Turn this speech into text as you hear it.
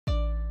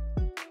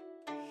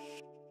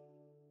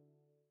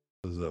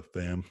What is up,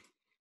 fam?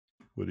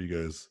 What do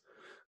you guys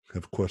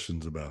have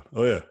questions about?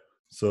 Oh, yeah.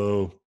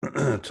 So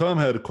Tom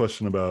had a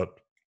question about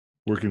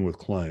working with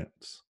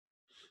clients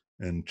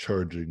and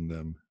charging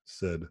them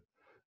said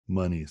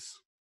monies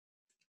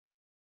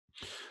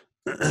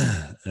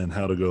and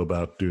how to go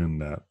about doing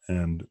that.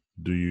 And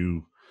do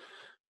you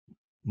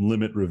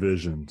limit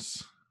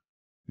revisions?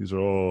 These are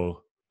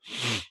all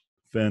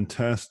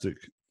fantastic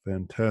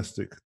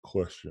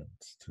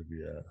questions to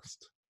be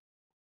asked.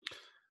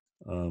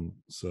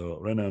 So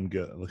right now I'm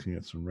looking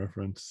at some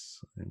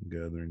reference and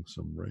gathering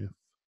some riff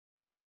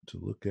to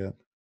look at.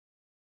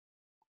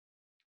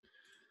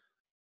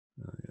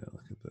 Yeah,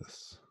 look at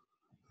this.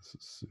 This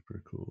is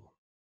super cool.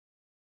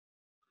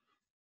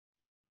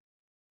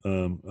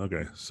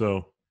 Okay,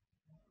 so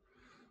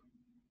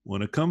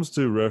when it comes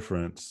to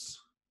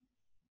reference,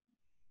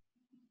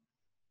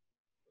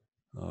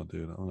 oh,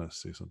 dude, I want to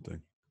say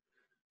something.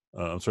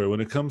 I'm sorry.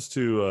 When it comes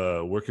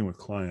to working with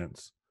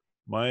clients,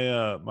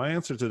 my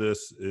answer to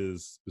this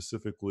is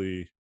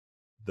specifically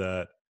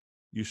that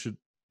you should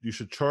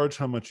charge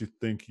how much you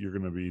think you're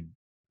going to be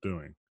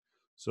doing.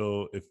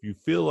 So if you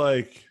feel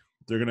like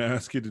they're going to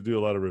ask you to do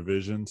a lot of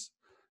revisions,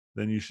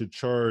 then you should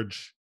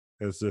charge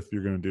as if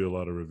you're going to do a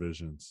lot of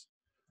revisions.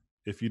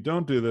 If you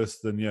don't do this,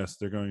 then yes,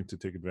 they're going to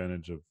take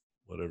advantage of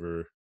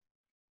whatever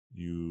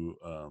you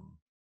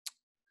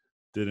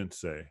didn't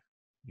say,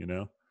 you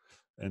know?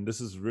 And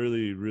this is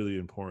really, really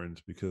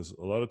important because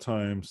a lot of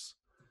times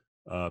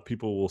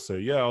people will say,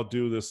 yeah, I'll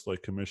do this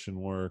like commission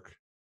work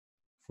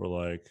for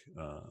like,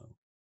 hold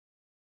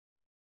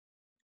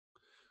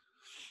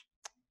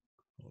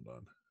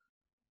on.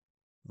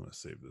 I'm going to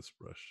save this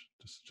brush.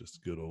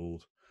 Just good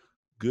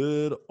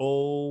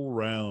old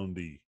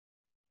roundy.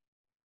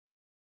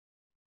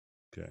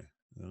 Okay.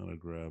 I'm going to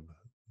grab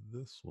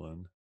this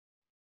one,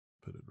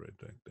 put it right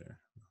back there.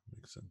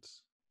 Makes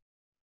sense.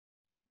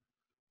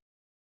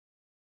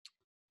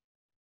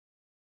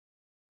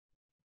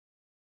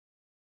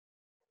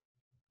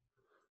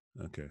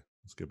 Okay,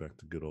 let's get back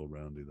to good old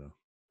roundy though.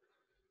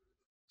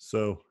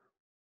 So,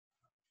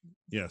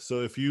 yeah,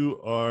 so if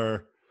you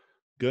are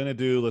going to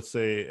do, let's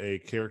say, a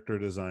character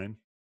design,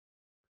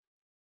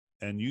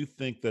 and you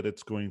think that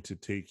it's going to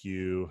take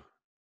you,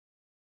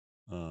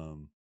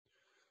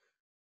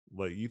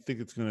 like you think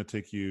it's going to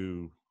take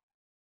you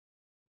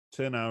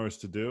 10 hours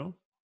to do,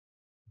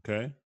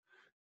 okay,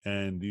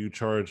 and you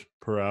charge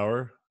per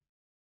hour,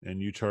 and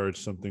you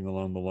charge something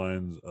along the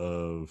lines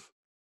of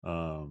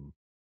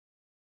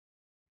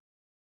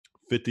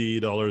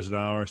 $50 an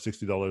hour,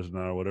 $60 an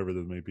hour, whatever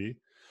that may be.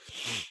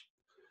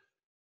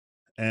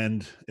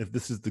 And if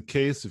this is the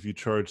case, if you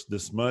charge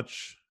this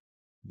much,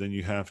 then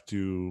you have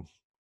to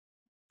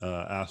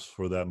ask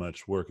for that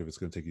much work if it's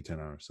going to take you 10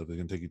 hours. So if it's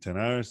going to take you 10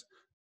 hours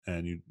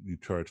and you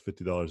charge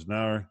 $50 an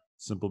hour,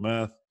 simple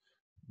math,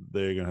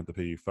 they're going to have to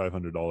pay you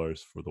 $500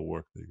 for the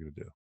work that you're going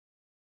to do.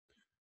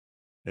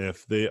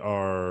 If they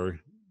are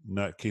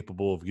not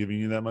capable of giving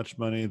you that much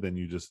money, then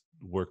you just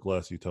work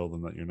less. You tell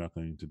them that you're not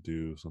going to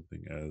do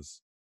something as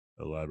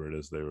elaborate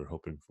as they were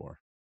hoping for.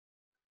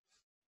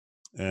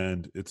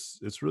 And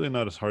it's really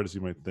not as hard as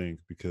you might think,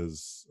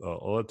 because a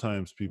lot of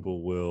times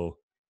people will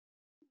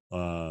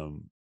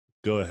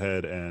go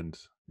ahead and,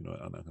 you know,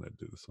 I'm not going to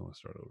do this. I'm going to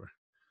start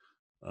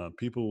over.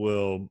 People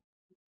will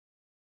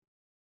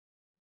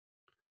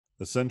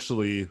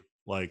essentially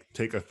like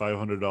take a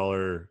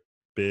 $500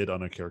 bid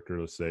on a character,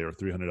 let's say, or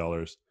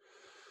 $300,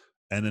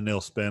 and then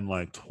they'll spend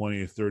like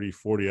 20, 30,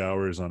 40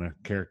 hours on a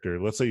character.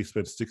 Let's say you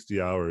spend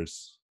 60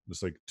 hours,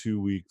 just like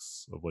 2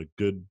 weeks of like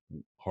good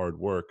hard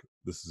work.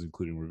 This is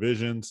including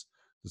revisions.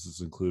 This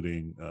is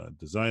including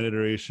design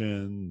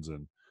iterations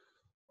and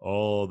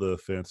all the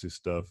fancy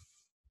stuff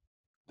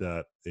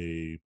that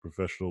a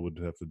professional would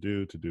have to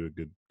do a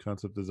good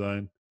concept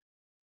design,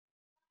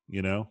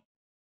 you know?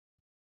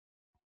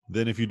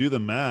 Then if you do the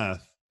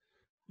math,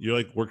 you're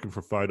like working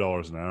for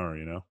 $5 an hour,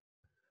 you know?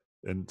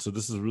 And so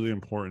this is really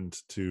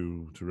important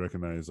to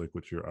recognize like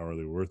what your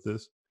hourly worth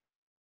is,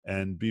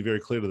 and be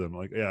very clear to them,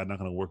 like, yeah, I'm not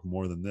going to work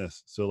more than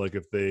this. So like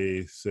if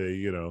they say,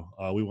 you know,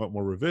 we want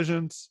more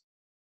revisions,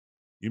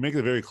 you make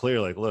it very clear,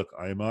 like, look,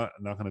 I'm not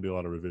going to do a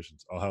lot of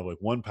revisions. I'll have like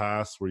one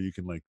pass where you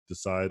can like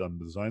decide on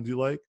the designs you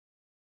like,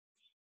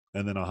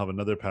 and then I'll have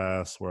another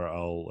pass where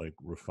I'll like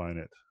refine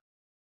it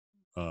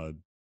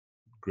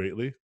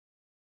greatly.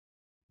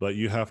 But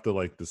you have to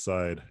like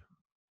decide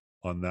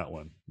on that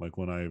one. Like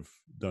when I've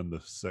done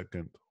the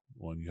second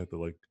one, you have to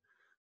like,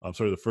 I'm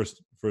sorry, the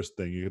first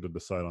thing, you have to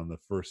decide on the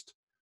first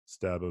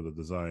stab of the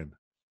design.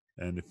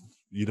 And if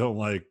you don't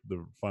like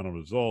the final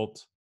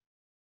result,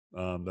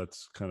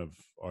 that's kind of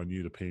on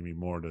you to pay me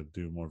more to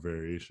do more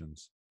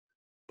variations.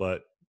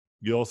 But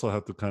you also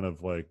have to kind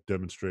of like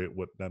demonstrate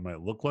what that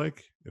might look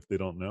like. If they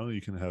don't know,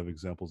 you can have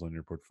examples on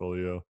your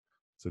portfolio.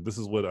 So this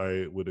is what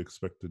I would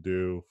expect to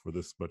do for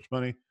this much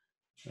money.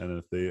 And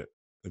if they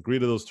agree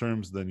to those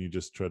terms, then you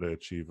just try to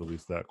achieve at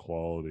least that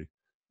quality.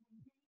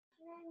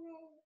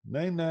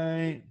 Night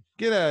night.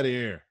 Get out of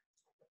here.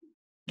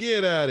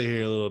 Get out of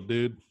here, little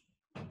dude.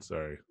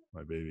 Sorry,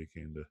 my baby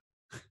came to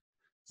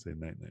say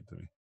night night to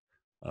me.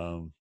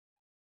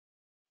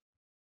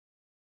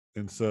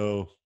 And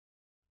so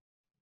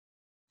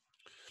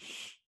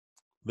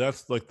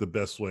that's like the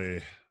best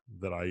way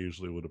that I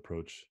usually would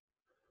approach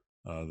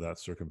that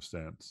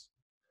circumstance.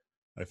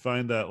 I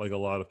find that like a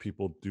lot of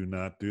people do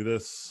not do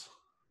this.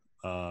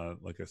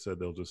 Like I said,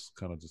 they'll just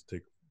kind of just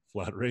take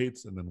flat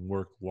rates and then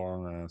work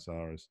long ass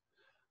hours.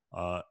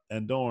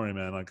 And don't worry,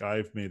 man. Like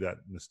I've made that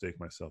mistake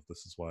myself.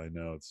 This is why I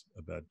know it's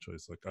a bad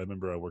choice. Like I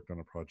remember I worked on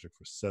a project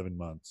for 7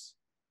 months,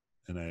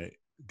 and I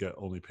got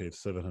only paid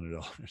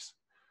 $700.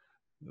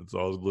 And so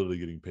I was literally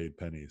getting paid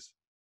pennies,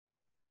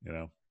 you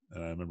know.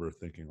 And I remember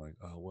thinking like,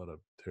 oh, what a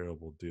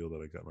terrible deal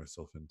that I got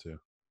myself into,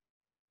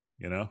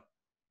 you know.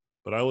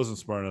 But I wasn't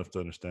smart enough to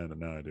understand it.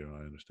 Now I do. I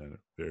understand it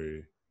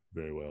very,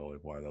 very well, like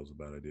why that was a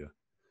bad idea.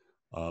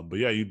 But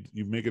yeah,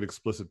 you make it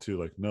explicit too,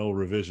 like no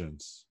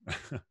revisions,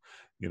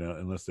 you know,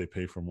 unless they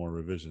pay for more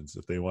revisions.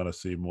 If they want to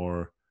see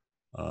more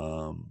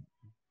um,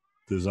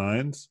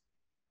 designs,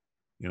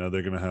 you know,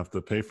 they're gonna have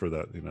to pay for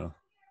that. You know,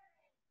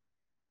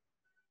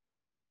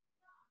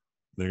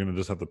 they're gonna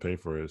just have to pay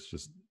for it. It's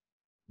just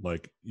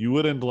like you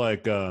wouldn't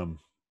like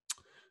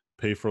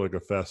pay for like a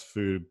fast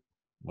food,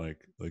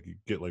 like you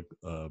get like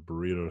a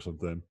burrito or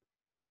something,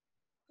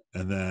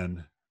 and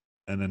then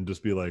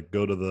just be like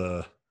go to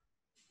the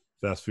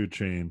fast food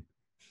chain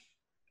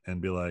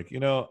and be like, you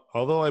know,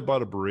 although I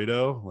bought a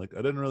burrito, like I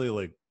didn't really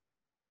like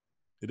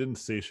it didn't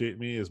satiate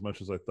me as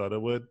much as I thought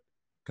it would.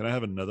 Can I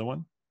have another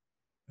one?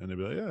 And they'd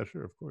be like, yeah,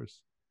 sure, of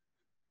course.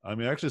 I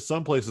mean, actually,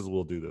 some places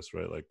will do this,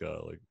 right? Like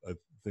I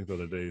think the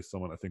other day,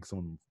 I think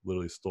someone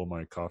literally stole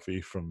my coffee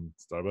from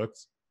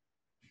Starbucks,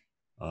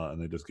 and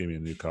they just gave me a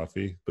new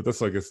coffee. But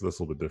I guess that's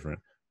a little bit different.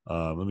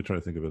 Let me try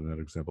to think of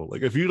another example.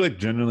 Like if you like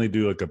generally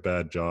do like a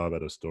bad job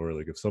at a store,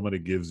 like if somebody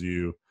gives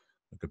you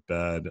like a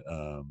bad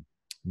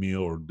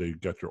meal or they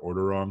got your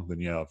order wrong, then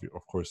yeah,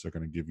 of course they're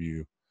going to give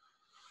you.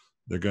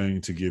 They're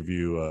going to give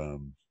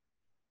you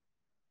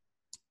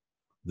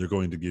they're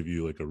going to give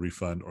you like a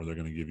refund or they're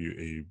going to give you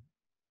a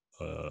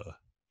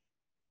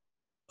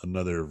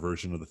another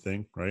version of the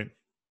thing, right?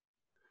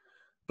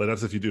 But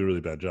that's if you do a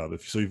really bad job.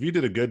 If you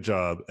did a good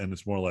job and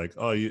it's more like,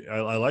 oh,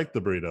 I like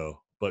the burrito,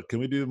 but can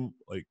we do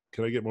like,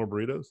 can I get more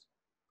burritos?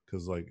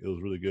 Because like it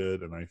was really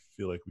good, and I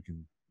feel like we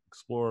can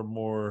explore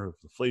more of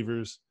the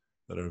flavors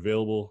that are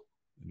available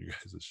in your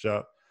guys'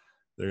 shop.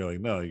 They're like,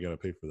 no, you got to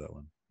pay for that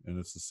one, and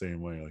it's the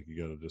same way. Like you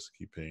got to just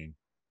keep paying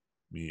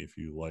me if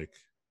you like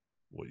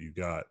what you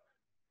got.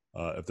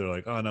 If they're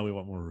like, oh no, we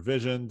want more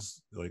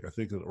revisions, like I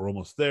think that we're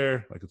almost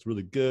there, like it's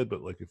really good,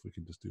 but like if we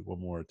can just do one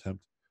more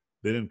attempt,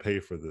 they didn't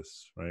pay for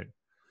this, right?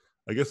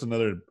 I guess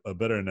a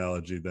better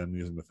analogy than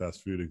using the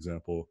fast food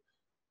example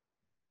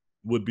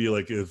would be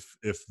like if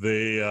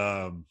they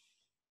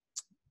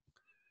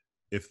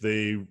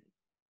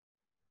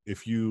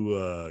if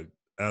you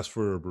ask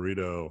for a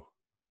burrito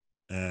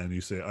and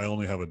you say I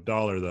only have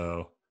 $1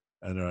 though,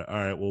 and they're like, all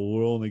right, well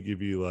we'll only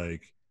give you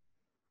like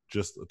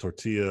just a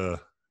tortilla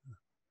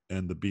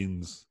and the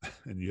beans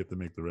and you have to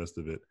make the rest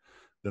of it,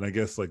 then I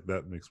guess like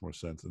that makes more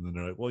sense. And then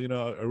they're like, well, you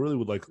know, I really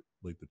would like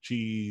the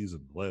cheese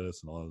and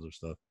lettuce and all that other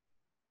stuff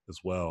as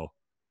well.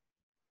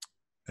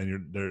 And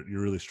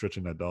you're really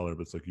stretching that dollar,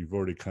 but it's like you've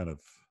already kind of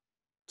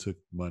took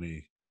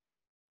money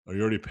or you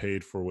already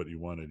paid for what you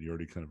wanted. You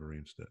already kind of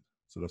arranged it.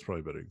 So that's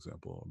probably a better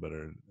example, a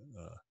better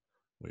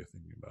way of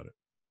thinking about it.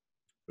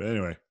 But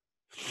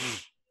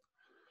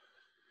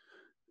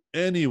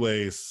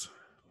anyways,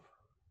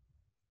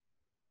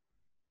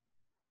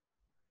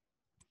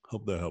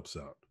 hope that helps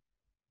out.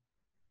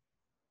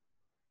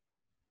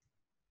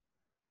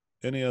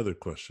 Any other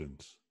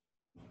questions?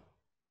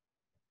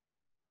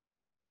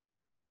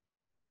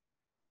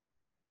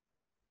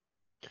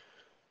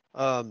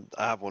 I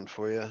have one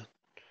for you.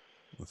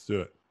 Let's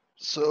do it.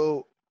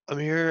 So I'm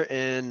here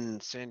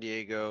in San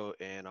Diego,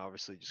 and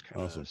obviously just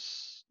kind of, Awesome.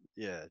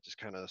 yeah, just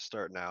kind of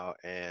starting out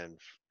and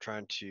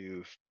trying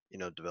to,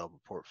 develop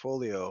a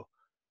portfolio.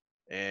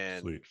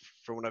 And Sweet.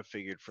 from what I've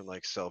figured from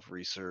like self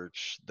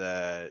research,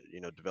 that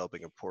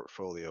developing a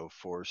portfolio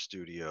for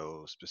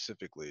studio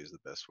specifically is the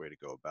best way to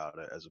go about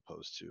it, as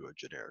opposed to a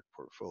generic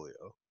portfolio.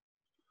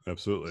 Is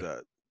Absolutely.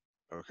 that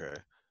okay?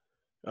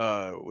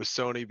 With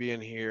Sony being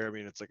here, I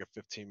mean, it's like a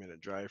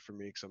 15-minute drive for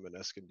me because I'm in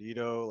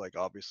Escondido. Like,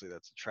 obviously,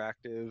 that's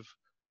attractive,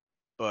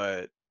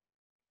 but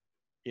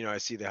I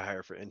see they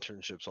hire for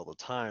internships all the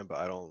time, but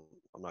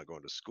I'm not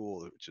going to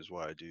school, which is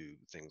why I do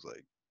things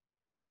like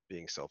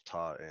being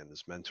self-taught and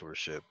this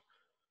mentorship.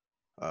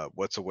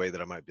 What's a way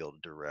that I might be able to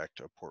direct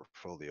a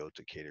portfolio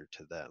to cater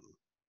to them?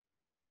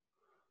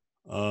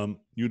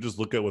 You just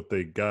look at what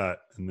they got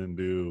and then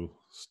do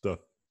stuff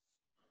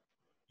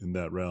in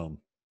that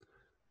realm.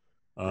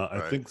 I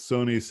Right. think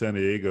Sony San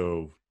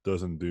Diego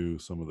doesn't do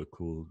some of the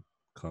cool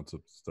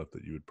concept stuff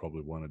that you would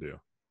probably want to do.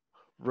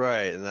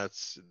 Right, and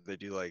they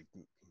do like,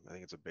 I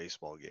think it's a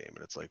baseball game,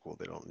 and it's like, well,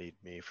 they don't need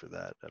me for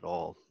that at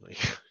all.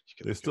 Like, you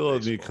can They do still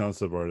need baseball.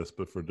 concept artists,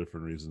 but for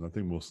different reasons. I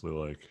think mostly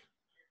like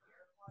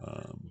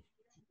um,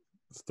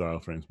 style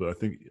frames, but I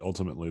think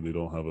ultimately they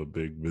don't have a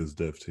big biz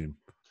dev team.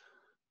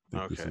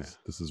 I think Okay.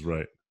 this is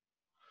right.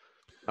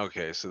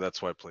 Okay, so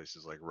that's why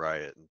places like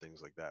Riot and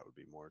things like that would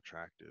be more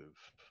attractive.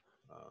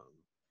 Um,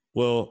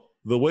 Well,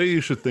 the way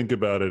you should think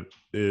about it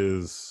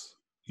is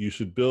you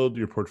should build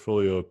your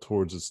portfolio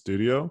towards a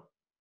studio,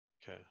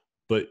 okay,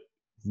 but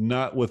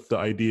not with the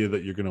idea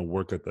that you're going to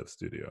work at that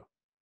studio.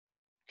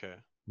 okay,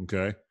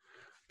 Okay.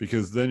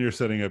 Because then you're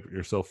setting up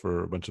yourself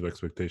for a bunch of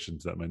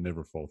expectations that might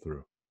never fall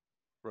through,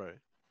 right,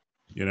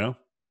 you know?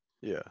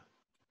 yeah,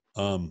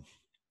 Um,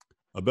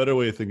 a better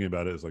way of thinking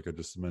about it is like I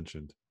just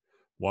mentioned.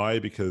 Why?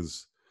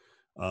 Because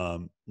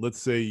let's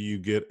say you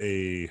get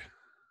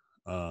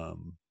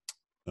um,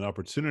 an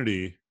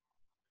opportunity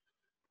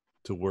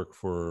to work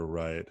for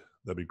Riot,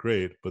 that'd be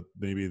great. But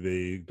maybe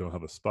they don't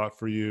have a spot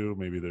for you.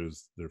 Maybe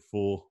they're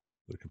full,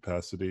 their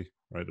capacity,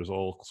 right? There's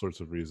all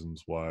sorts of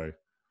reasons why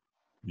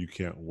you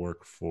can't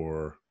work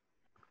for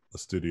a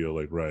studio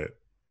like Riot,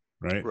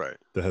 right? right,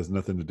 That has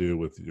nothing to do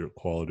with your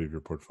quality of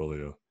your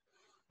portfolio.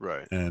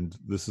 right, And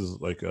this is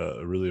like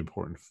a really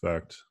important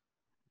fact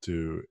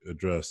to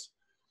address.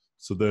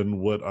 So then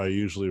what I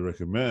usually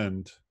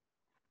recommend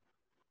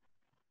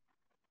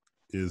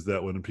is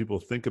that when people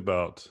think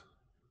about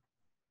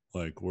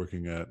like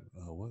working at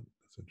what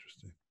that's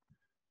interesting.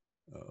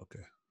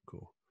 Okay,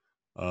 cool.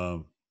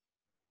 Um,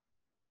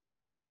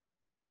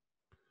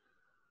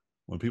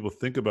 when people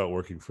think about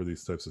working for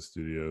these types of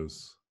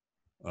studios,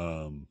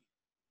 um,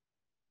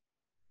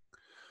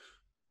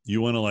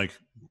 you want to like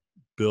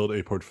build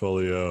a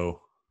portfolio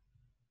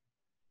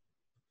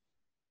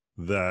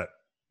that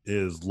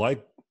is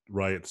like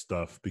Riot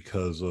stuff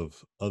because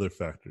of other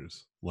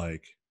factors.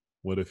 Like,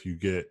 what if you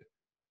get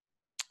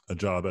a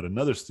job at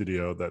another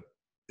studio that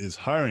is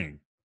hiring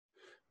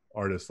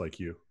artists like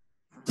you?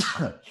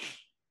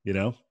 You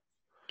know?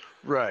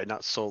 right.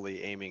 Not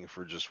solely aiming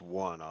for just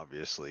one,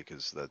 obviously,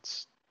 because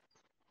that's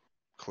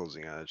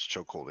closing out, it's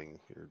chokeholding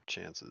your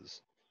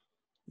chances.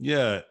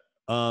 Yeah.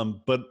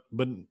 But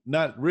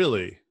not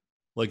really.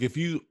 Like if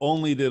you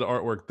only did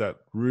artwork that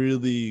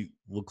really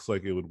looks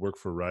like it would work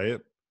for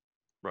Riot,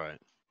 Right.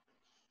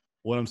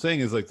 what I'm saying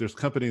is like there's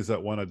companies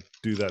that want to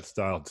do that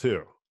style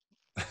too.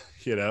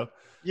 You know?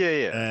 Yeah,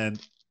 yeah.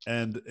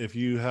 And if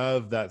you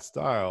have that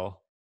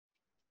style,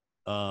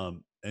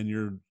 and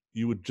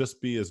you would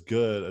just be as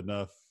good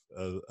enough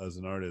as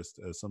an artist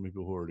as some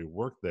people who already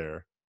work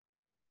there.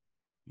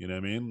 You know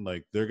what I mean?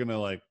 Like they're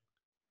gonna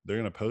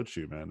poach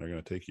you, man. They're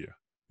gonna take you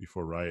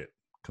before Riot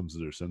comes to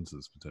their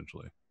senses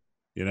potentially.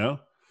 You know?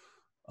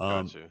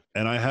 Um, Gotcha.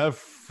 and I have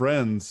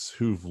friends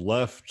who've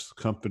left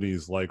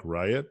companies like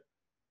Riot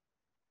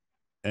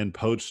and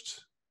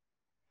poached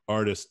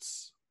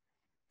artists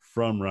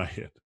from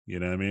Riot. You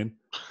know what I mean?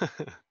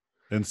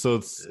 And so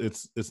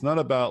it's not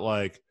about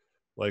like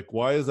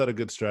why is that a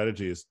good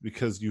strategy? It's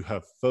because you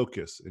have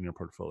focus in your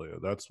portfolio.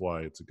 That's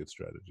why it's a good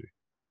strategy.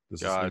 Does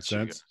this make Got you, got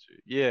sense?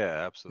 you.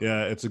 Yeah, absolutely.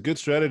 Yeah, it's a good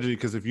strategy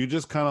because if you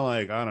just kind of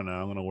like I don't know,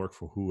 I'm gonna work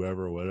for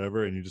whoever or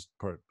whatever, and you just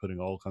putting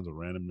all kinds of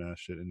random ass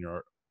shit in your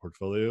art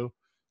portfolio,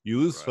 you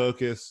lose Right.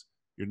 focus.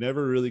 You're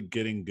never really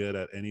getting good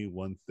at any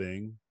one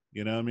thing.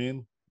 You know what I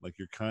mean? Like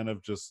you're kind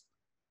of just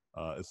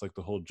it's like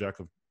the whole jack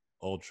of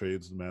all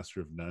trades, master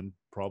of none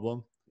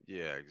problem,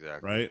 Yeah,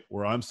 exactly. right?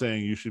 Where I'm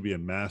saying you should be a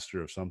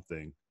master of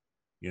something,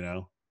 you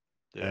know.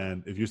 Yeah.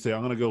 And if you say I'm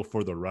going to go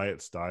for the Riot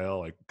style,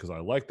 like because I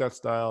like that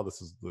style,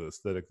 this is the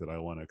aesthetic that I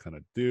want to kind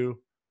of do,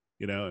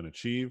 you know, and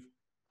achieve,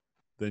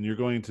 then you're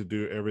going to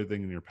do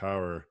everything in your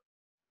power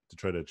to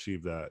try to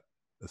achieve that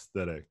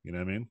aesthetic. You know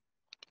what I mean?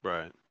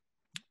 Right.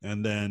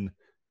 And then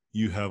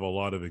you have a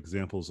lot of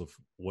examples of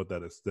what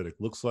that aesthetic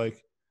looks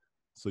like,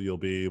 so you'll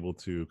be able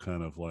to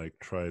kind of like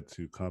try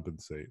to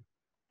compensate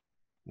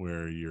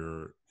where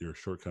your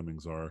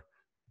shortcomings are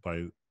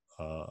by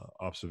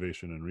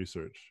observation and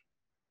research.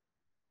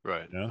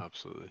 Right. Yeah,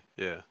 Absolutely.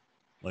 Yeah.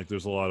 like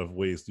there's a lot of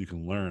ways you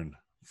can learn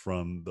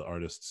from the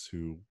artists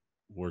who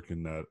work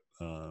in that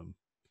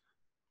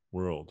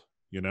world,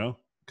 you know,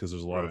 because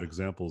there's a lot of Right.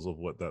 examples of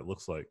what that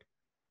looks like.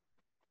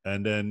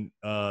 And then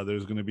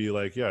there's going to be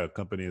like, yeah, a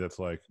company that's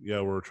like,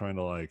 yeah, we're trying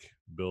to like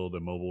build a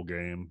mobile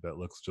game that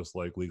looks just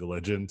like League of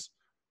Legends.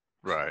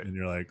 Right. And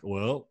you're like,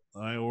 well,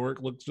 my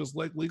work looks just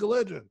like League of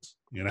Legends,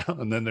 you know?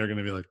 And then they're going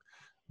to be like,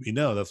 we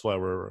know, that's why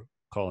we're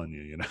calling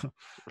you, you know?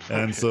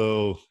 And Right.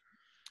 so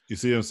you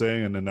see what I'm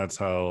saying? And then that's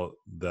how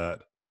that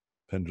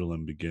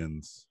pendulum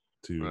begins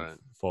to Right.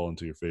 fall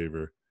into your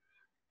favor.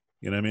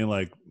 You know what I mean?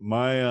 Like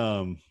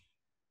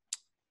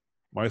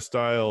my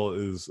style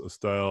is a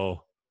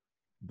style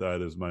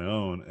that is my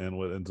own, and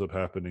what ends up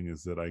happening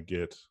is that I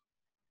get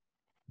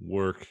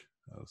work.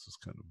 This is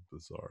kind of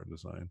bizarre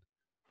design.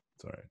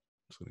 It's all right. I'm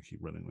just gonna keep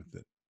running with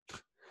it.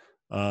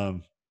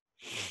 Um,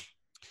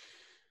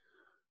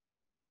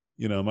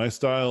 you know, my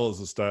style is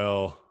a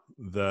style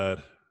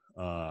that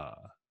oh,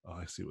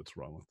 I see what's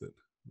wrong with it.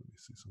 Let me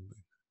see something.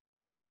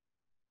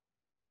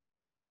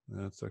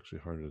 That's actually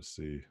harder to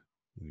see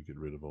when you get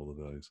rid of all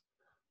the values.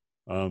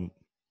 Um,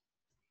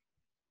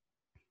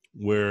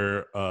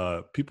 where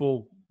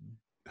people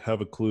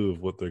have a clue of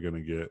what they're going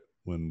to get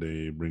when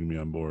they bring me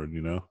on board,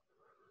 you know?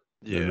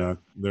 Yeah.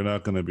 They're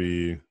not going to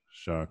be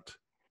shocked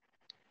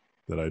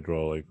that I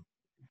draw like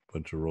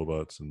bunch of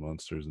robots and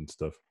monsters and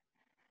stuff,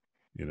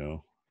 you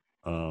know.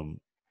 Um,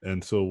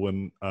 and so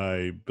when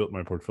I built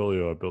my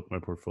portfolio, I built my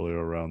portfolio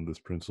around this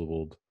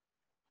principled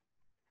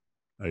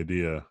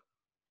idea,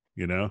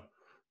 you know,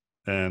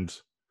 and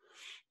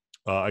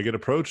I get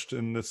approached,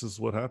 and this is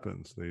what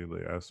happens. They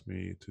ask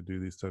me to do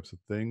these types of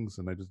things,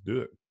 and I just do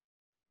it,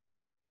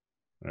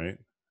 right?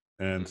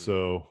 And Hmm.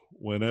 so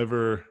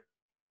whenever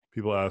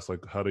people ask,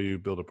 like, how do you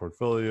build a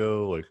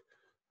portfolio? Like,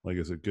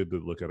 is it good to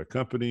look at a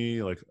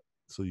company? Like,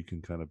 so you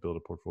can kind of build a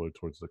portfolio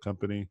towards the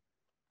company.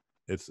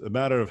 It's a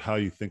matter of how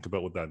you think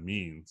about what that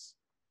means.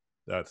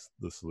 That's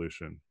the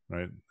solution,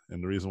 right?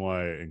 And the reason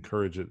why I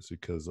encourage it is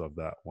because of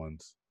that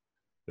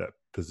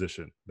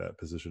position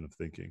of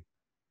thinking,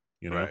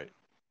 you know? Right.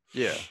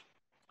 Yeah.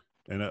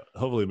 And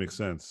hopefully it makes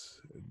sense.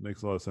 It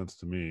makes a lot of sense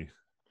to me.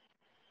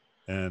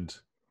 And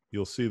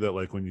you'll see that,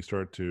 like, when you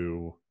start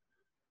to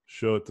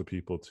show it to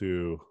people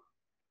too,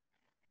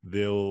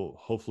 they'll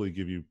hopefully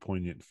give you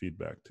poignant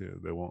feedback too.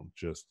 They won't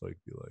just like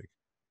be like,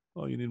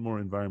 oh, you need more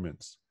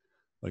environments.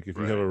 Like, if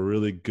you have Right. a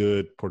really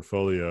good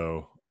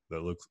portfolio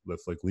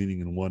that's like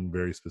leaning in one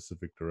very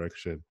specific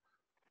direction,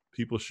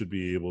 people should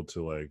be able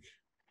to like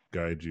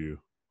guide you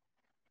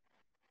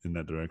in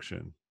that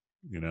direction,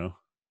 you know?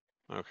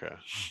 Okay.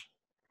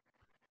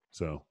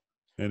 So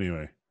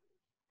anyway,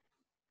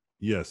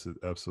 yes, it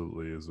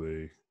absolutely is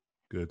a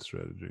good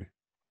strategy.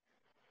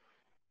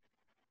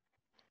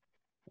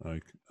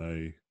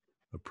 I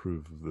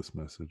approve of this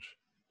message.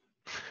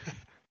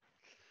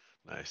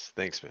 Nice.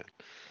 Thanks, man.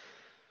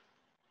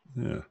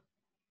 Yeah.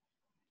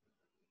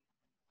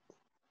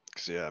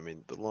 Because yeah, I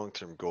mean, the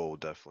long-term goal would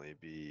definitely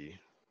be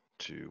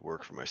to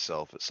work for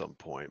myself at some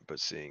point, but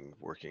seeing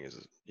working as,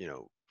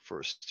 for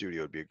a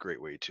studio would be a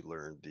great way to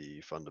learn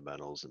the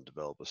fundamentals and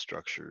develop a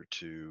structure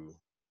to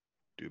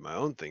do my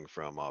own thing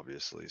from,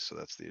 obviously. So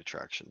that's the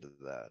attraction to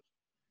that.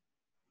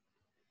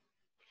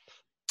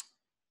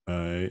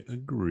 I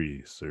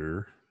agree,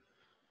 sir.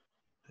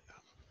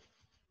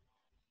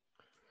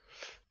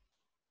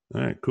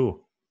 All right,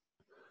 cool.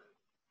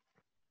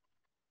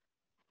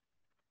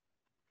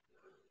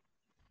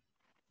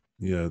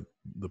 Yeah,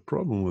 the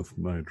problem with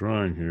my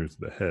drawing here is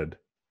the head.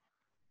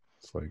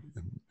 It's like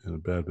in a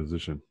bad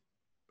position.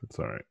 It's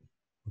all right.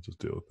 I'll just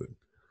deal with it.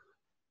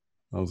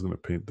 I was going to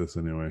paint this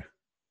anyway.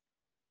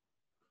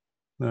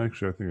 No,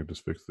 actually, I think I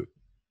just fixed it.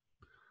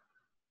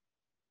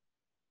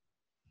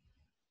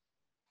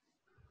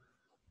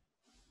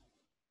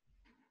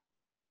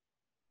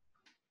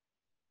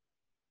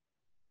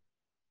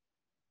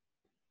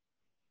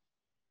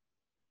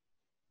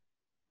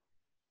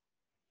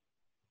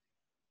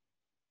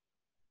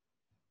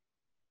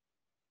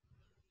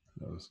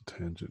 That was a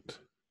tangent.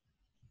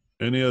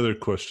 Any other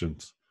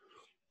questions?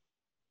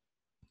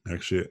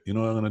 Actually, you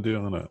know what I'm going to do?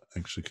 I'm going to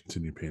actually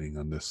continue painting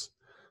on this,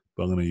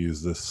 but I'm going to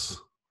use this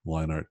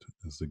line art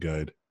as the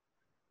guide.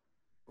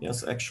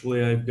 Yes,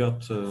 actually, I've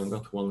got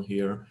one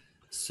here.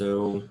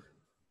 So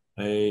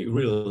I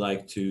really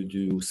like to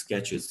do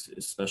sketches,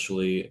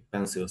 especially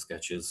pencil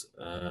sketches.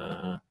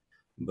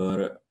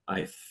 But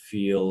I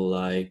feel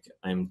like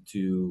I'm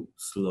too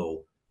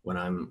slow when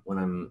I'm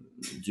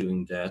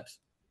doing that,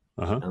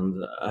 Uh huh.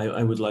 and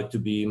I would like to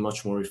be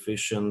much more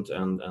efficient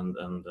and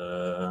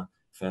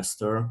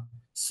faster.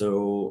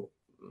 So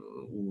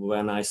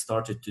when I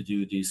started to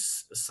do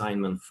this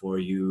assignment for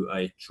you,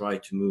 I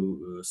tried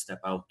to step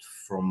out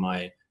from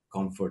my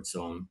comfort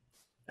zone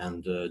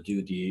and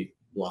do the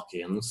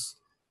block-ins,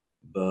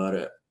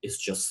 but it's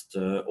just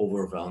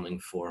overwhelming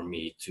for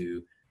me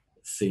to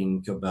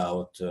think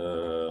about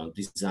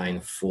design,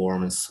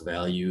 forms,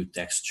 value,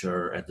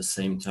 texture at the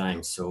same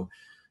time. So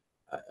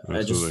I,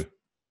 I just Absolutely.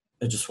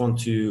 I just want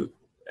to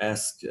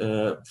ask,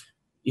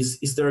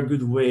 is there a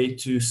good way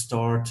to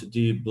start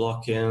the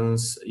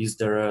block-ins? Is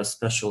there a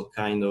special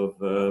kind of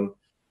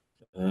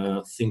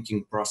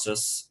thinking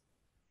process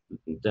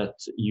that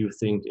you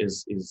think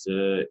is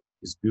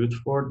good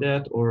for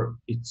that, or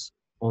it's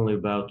only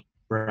about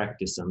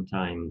practice and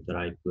time that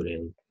I put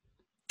in?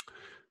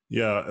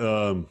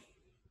 Yeah.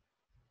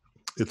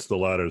 It's the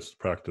latter. It's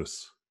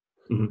practice.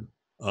 Mhm.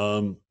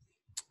 Um,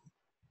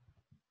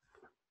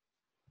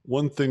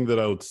 one thing that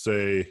I would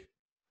say,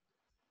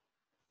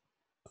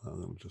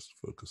 let me just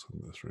focus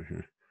on this right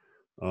here.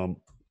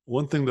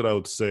 One thing that I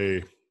would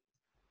say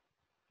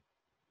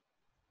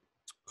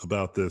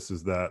about this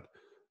is that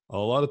a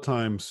lot of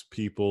times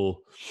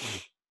people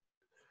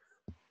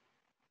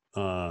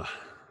uh,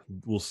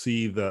 will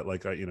see that,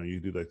 like, you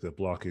do like the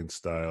blocking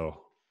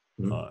style,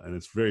 Mhm. and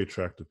it's very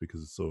attractive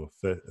because it's so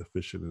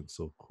efficient and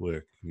so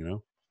quick,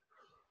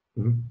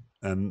 Mhm.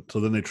 and so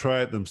then they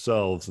try it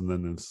themselves, and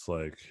then it's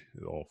like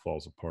it all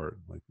falls apart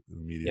like Yeah.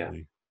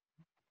 immediately.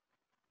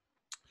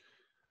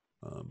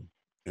 Um,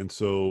 and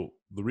so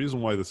the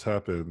reason why this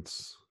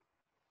happens,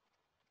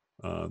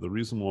 the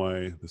reason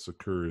why this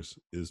occurs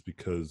is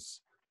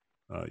because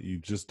you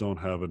just don't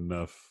have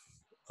enough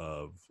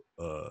of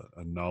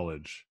a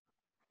knowledge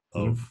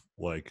of Mhm.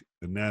 like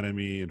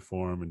anatomy and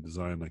form and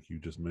design, like you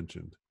just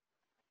mentioned.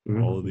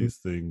 All of Mhm. these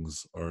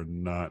things are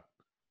not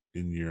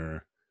in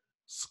your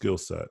skill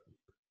set.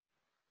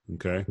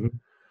 Okay. Mhm.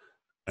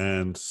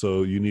 And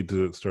so you need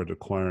to start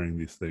acquiring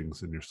these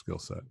things in your skill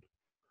set.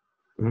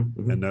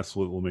 Mhm. And that's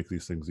what will make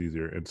these things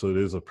easier. And so it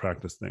is a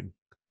practice thing.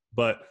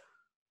 But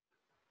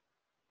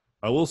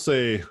I will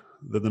say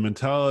that the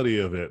mentality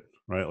of it,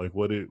 right? Like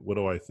what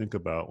do I think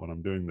about when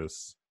I'm doing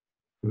this?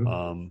 Mhm.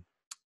 Um,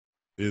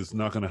 is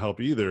not going to help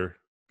either,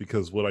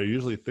 because what I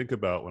usually think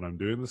about when I'm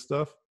doing this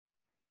stuff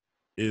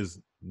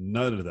is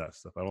none of that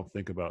stuff. I don't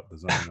think about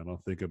design. I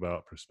don't think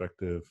about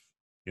perspective,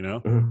 you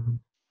know? Mhm.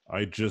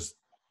 I just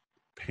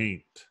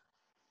paint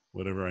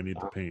whatever I need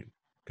to Uh, paint.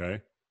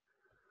 Okay.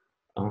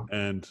 uh,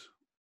 And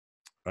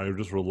I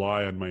just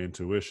rely on my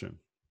intuition.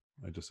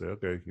 I just say,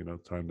 okay,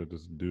 time to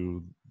just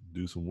do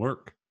some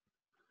work.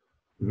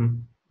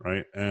 mhm.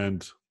 Right.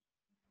 And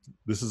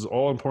this is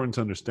all important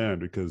to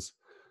understand, because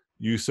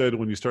you said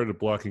when you started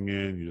blocking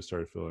in, you just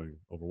started feeling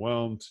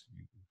overwhelmed.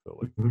 You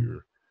felt like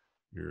Mhm.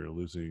 you're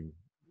losing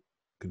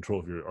control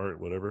of your art,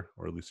 whatever,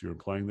 or at least you're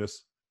implying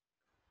this.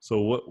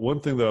 So one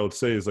thing that I would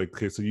say is like,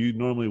 okay, so you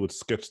normally would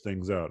sketch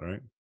things out,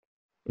 right?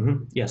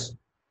 Mhm. Yes.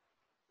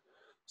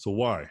 So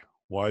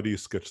why do you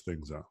sketch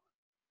things out?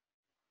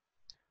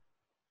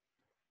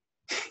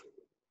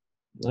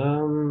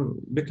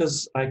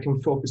 Because I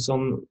can focus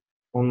on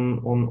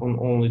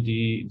only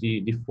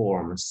the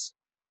forms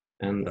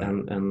and Okay.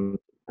 and and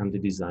and the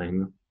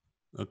design.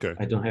 Okay.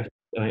 I don't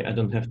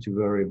have to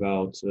worry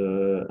about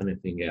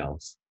anything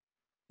else.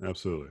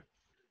 Absolutely.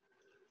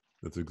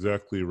 That's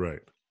exactly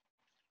right.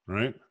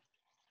 Right.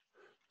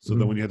 So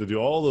then when Mhm. you have to do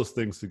all those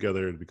things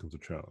together, it becomes a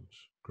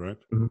challenge,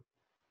 correct? Mhm.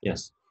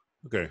 Yes.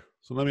 Okay.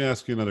 So let me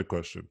ask you another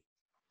question.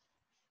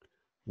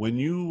 When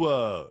you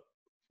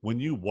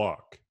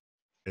walk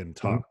and Mhm.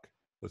 talk,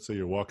 let's say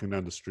you're walking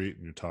down the street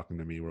and you're talking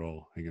to me, we're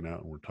all hanging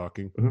out and we're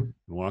talking Mhm. and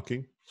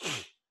walking.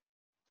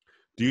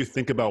 Do you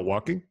think about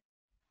walking?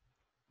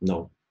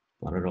 No,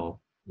 not at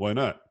all. Why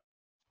not?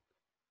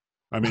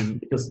 I mean,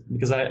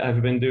 Because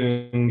I've been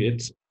doing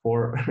it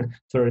for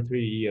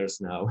 33 years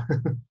now.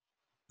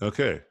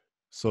 okay.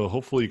 So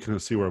hopefully you can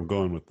see where I'm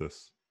going with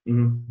this.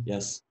 Mhm.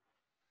 Yes.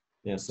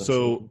 Yes, So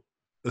absolutely.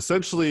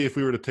 essentially, if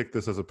we were to take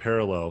this as a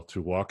parallel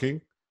to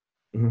walking,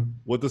 Mhm.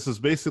 what this is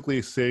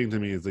basically saying to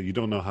me is that you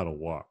don't know how to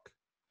walk,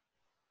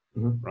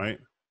 Mhm. right?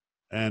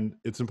 And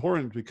it's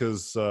important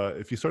because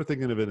if you start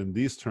thinking of it in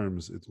these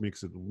terms, it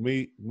makes it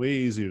way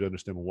easier to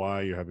understand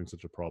why you're having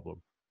such a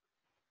problem.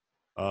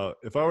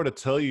 If I were to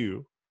tell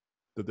you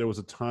that there was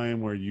a time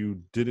where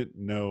you didn't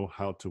know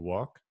how to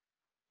walk,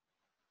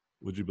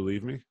 would you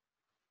believe me?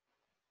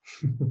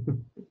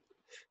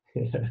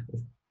 Yeah.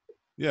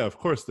 Yeah, of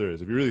course there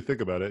is. If you really think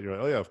about it, you're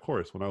like, oh yeah, of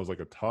course. When I was like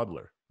a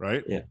toddler,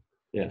 right? Yeah.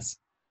 Yes.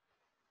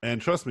 And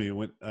trust me,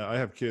 when I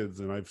have kids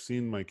and I've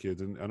seen my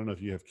kids, and I don't know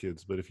if you have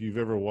kids, but if you've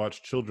ever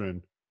watched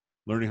children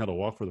learning how to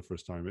walk for the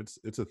first time, it's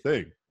a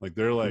thing. Like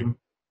they're like Mhm.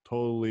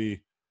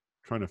 totally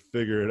trying to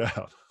figure it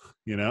out,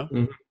 you know?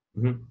 Mhm.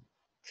 Mhm.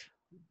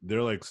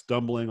 They're like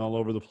stumbling all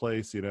over the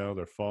place,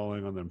 they're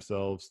falling on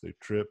themselves, they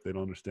trip, they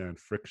don't understand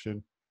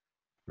friction,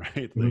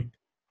 right? Like Mhm.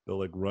 they'll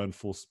like run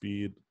full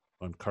speed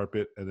on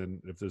carpet, and then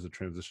if there's a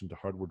transition to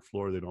hardwood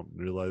floor, they don't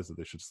realize that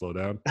they should slow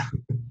down,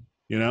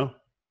 you know?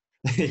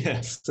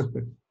 Yes.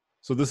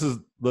 So this is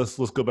let's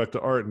go back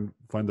to art and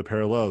find the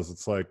parallels.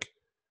 It's like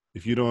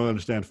if you don't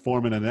understand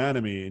form and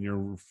anatomy and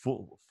you're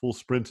full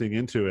sprinting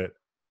into it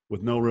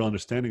with no real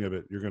understanding of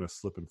it, you're going to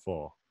slip and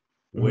fall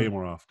way Mhm.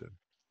 more often,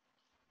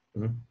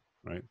 Mhm.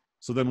 right?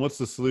 So then what's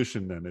the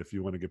solution then if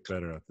you want to get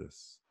better at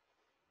this?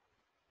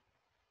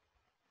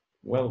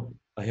 Well,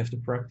 I have to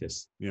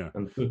practice Yeah.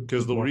 and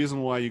Because put the more.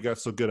 reason why you got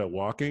so good at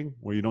walking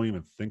where you don't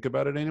even think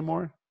about it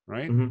anymore,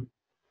 right? Mhm.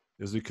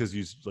 Is because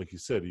you, like you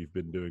said, you've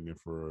been doing it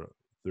for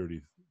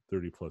 30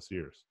 plus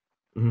years,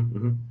 Mhm.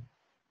 Mhm.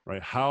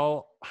 right?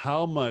 How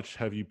much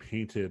have you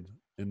painted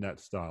in that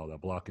style,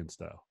 that blocking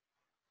style?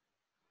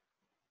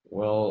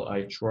 Well,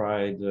 I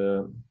tried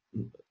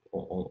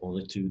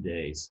only 2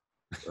 days.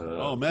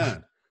 Oh Uh,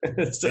 man. And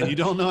you so,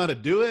 don't know how to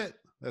do it?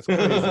 That's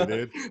crazy,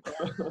 dude.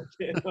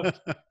 okay,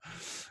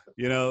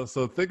 okay.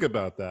 So think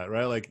about that,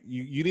 right? Like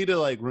you need to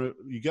like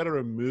you got to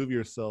remove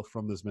yourself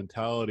from this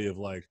mentality of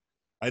like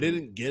I Mhm.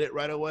 didn't get it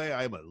right away,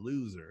 I'm a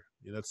loser.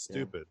 That's Yeah.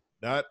 stupid.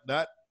 That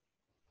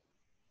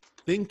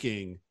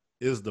thinking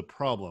is the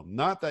problem.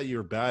 Not that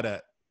you're bad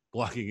at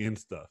blocking in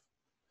stuff.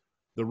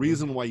 The Mhm.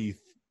 reason why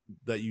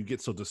that you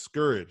get so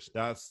discouraged,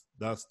 that's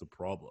the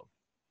problem.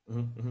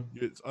 Mhm. Mhm.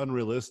 It's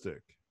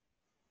unrealistic.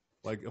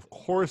 Like, of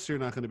course, you're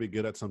not going to be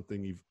good at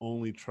something you've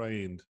only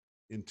trained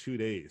in 2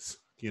 days,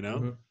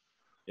 Mhm.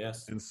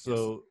 Yes. And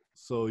Yes.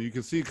 so you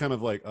can see kind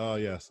of like, oh,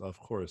 yes, of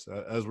course.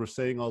 As we're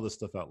saying all this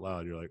stuff out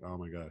loud, you're like, oh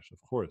my gosh,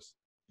 of course.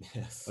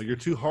 Yes. Like, you're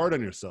too hard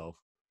on yourself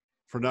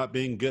for not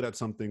being good at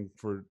something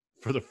for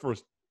the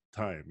first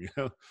time.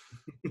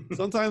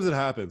 Sometimes it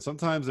happens.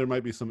 Sometimes there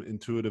might be some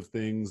intuitive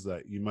things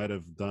that you might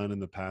have done in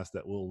the past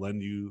that will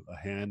lend you a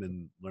hand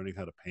in learning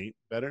how to paint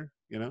better.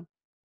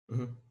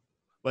 Mhm.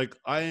 Like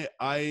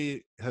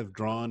I have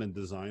drawn and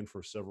designed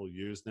for several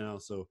years now,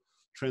 so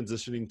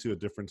transitioning to a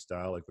different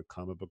style, like the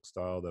comic book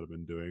style that I've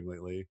been doing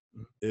lately,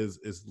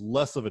 is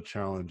less of a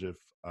challenge if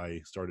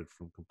I started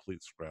from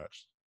complete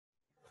scratch,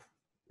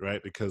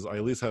 right? Because I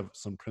at least have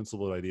some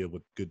principled idea of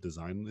what good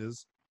design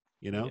is,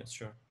 you know? Yeah,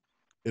 sure.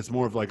 It's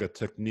more of like a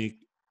technique.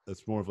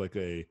 It's more of like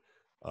a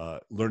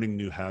learning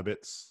new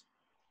habits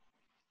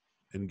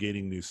and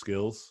gaining new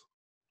skills,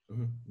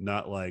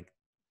 not like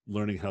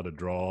learning how to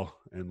draw.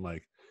 And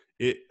like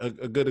a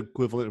good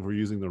equivalent, if we're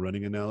using the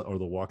running analogy or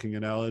the walking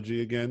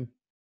analogy again,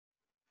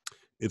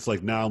 it's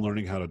like now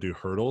learning how to do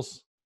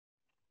hurdles,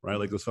 right?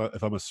 Like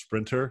if I'm a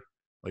sprinter,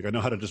 like I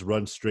know how to just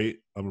run straight.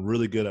 I'm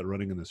really good at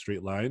running in a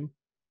straight line,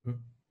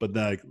 but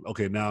then like,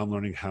 okay, now I'm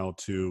learning how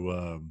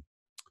to,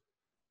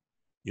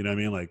 you know what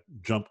I mean? Like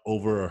jump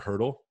over a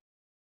hurdle.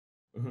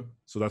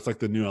 So that's like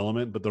the new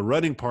element, but the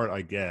running part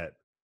I get,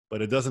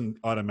 but it doesn't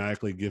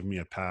automatically give me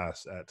a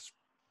pass at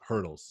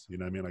hurdles. You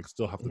know what I mean? Like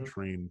still have to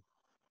train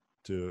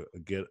to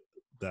get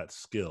that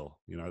skill,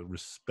 you know,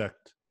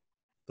 respect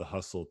the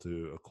hustle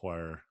to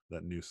acquire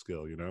that new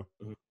skill, you know?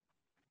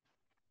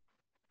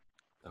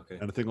 Okay.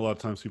 And I think a lot of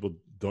times people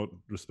don't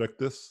respect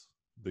this.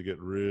 They get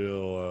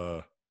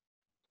real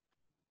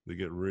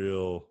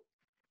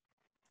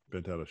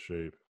bent out of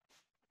shape.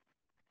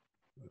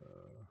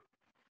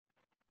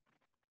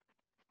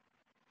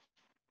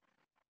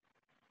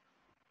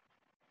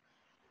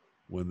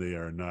 When they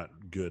are not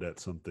good at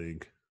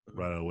something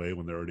right away,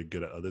 when they're already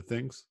good at other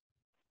things.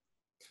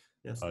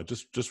 Yes.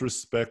 Just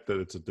respect that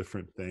it's a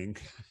different thing,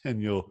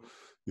 and you'll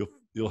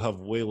have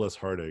way less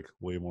heartache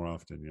way more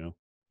often, you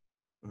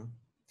know.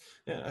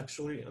 Yeah,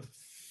 actually, a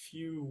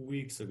few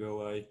weeks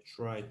ago, I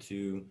tried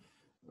to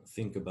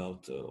think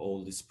about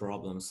all these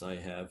problems I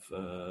have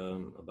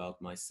about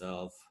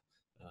myself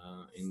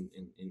in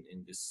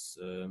this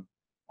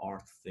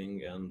art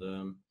thing,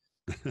 and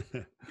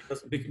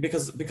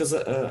because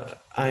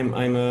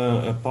I'm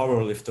a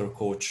power lifter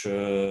coach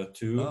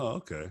too.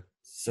 Oh, okay.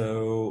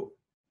 So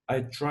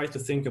I try to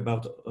think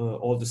about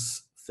all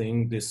this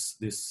thing, this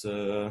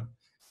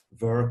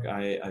work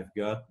I've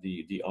got,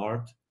 the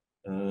art,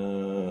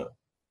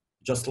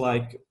 just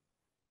like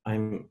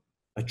I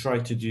try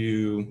to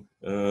do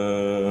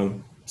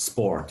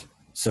sport.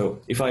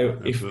 So if I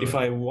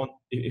want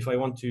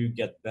to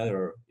get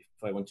better,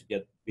 if I want to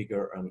get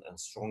bigger and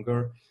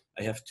stronger,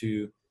 I have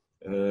to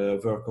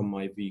work on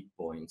my weak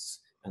points,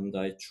 and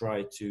I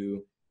try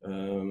to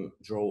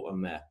draw a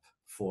map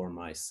for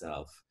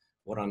myself.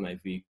 What are my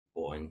weak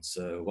points?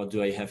 What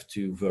do I have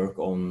to work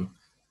on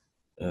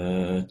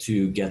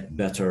to get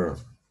better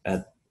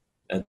at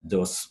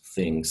those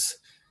things?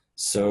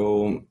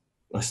 So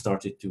I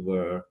started to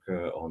work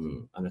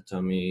on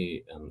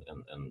anatomy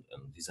and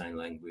design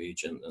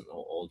language and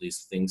all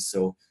these things.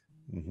 So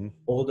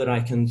all that I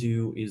can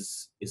do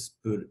is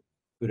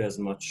put as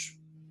much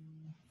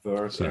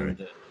work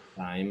and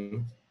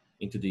time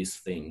into these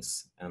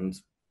things and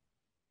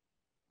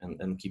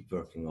keep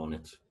working on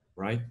it,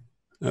 right?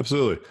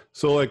 Absolutely.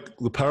 So like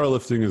the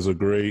powerlifting is a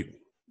great,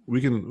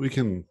 we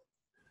can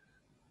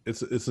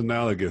it's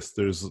analogous.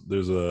 There's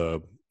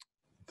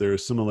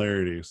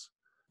similarities.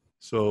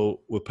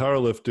 So with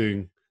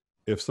powerlifting,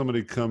 if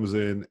somebody comes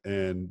in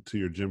and to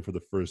your gym for the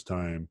first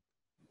time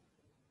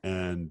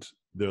and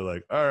they're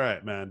like, all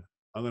right, man,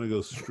 I'm going to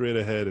go straight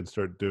ahead and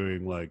start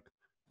doing like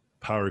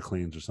power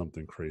cleans or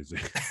something crazy,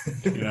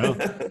 you know,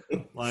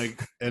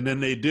 like, and then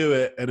they do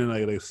it and then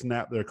like, they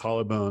snap their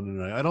collarbone and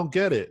like, I don't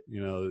get it.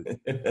 You know,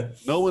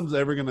 no one's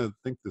ever going to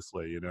think this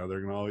way. You know, they're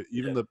going to always,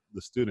 even the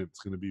student's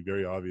going to be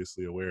very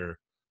obviously aware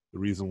the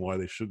reason why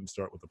they shouldn't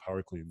start with the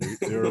power clean.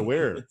 They're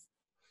aware.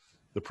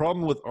 The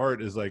problem with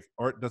art is like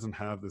art doesn't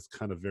have this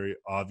kind of very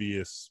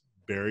obvious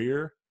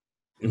barrier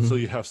until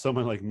you have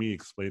someone like me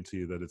explain to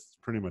you that it's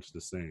pretty much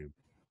the same,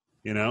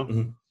 you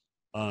know.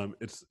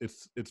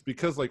 It's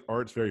because like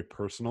art's very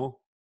personal,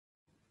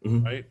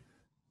 right?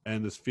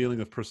 And this feeling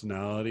of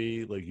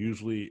personality, like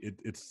usually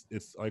it's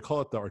I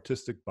call it the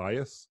artistic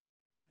bias,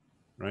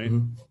 right?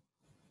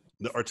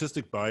 The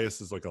artistic bias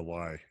is like a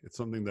lie. It's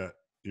something that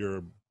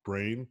your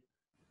brain,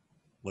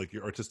 like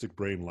your artistic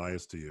brain,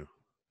 lies to you.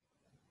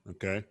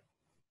 Okay.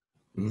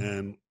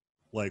 And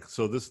like,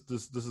 so this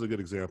is a good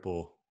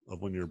example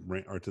of when your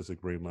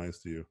artistic brain lies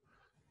to you.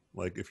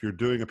 Like if you're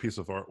doing a piece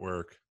of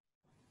artwork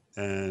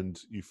and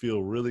you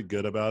feel really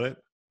good about it,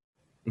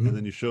 and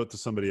then you show it to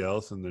somebody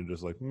else and they're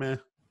just like, meh,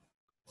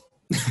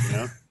 you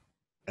know?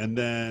 And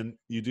then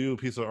you do a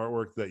piece of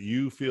artwork that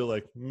you feel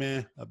like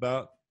meh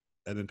about,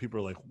 and then people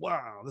are like,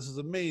 wow, this is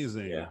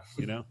amazing. Yeah.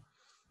 You know?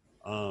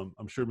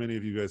 I'm sure many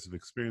of you guys have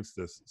experienced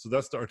this. So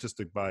that's the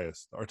artistic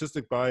bias. The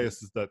artistic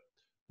bias is that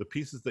the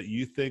pieces that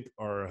you think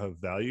are of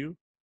value,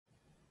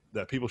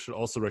 that people should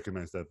also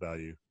recognize that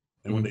value.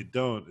 And when they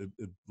don't,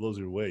 it blows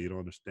you away. You don't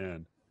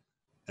understand.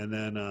 And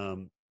then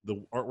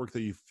the artwork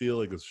that you feel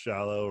like is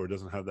shallow or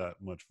doesn't have that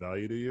much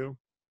value to you,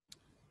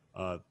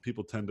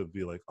 people tend to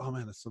be like, oh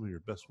man, that's some of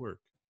your best work.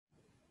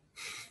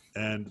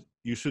 And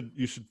you should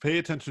pay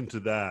attention to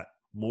that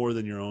more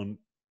than your own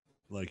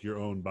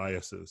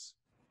biases.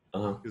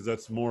 Because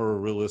that's more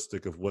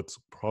realistic of what's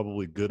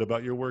probably good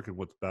about your work and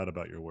what's bad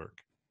about your work.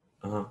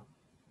 Uh-huh.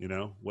 You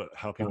know,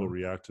 how people Oh,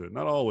 react to it.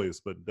 Not always,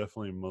 but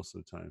definitely most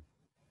of the time,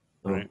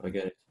 oh, right? I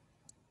get it.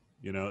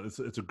 You know, it's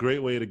a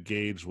great way to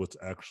gauge what's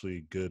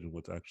actually good and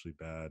what's actually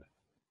bad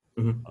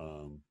Hmm.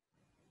 um,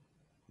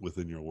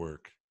 within your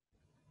work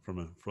from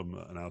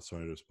an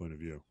outsider's point of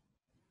view.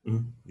 Hmm.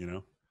 You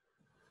know,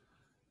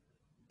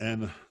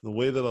 and the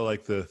way that I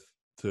like to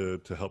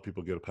help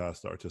people get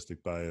past the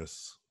artistic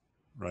bias,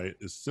 right,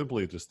 is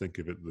simply just think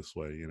of it this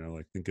way. You know,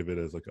 like think of it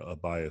as like a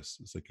bias.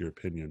 It's like your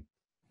opinion.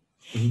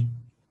 Hmm.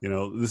 You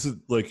know, this is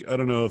like, I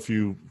don't know if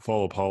you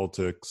follow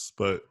politics,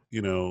 but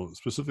you know,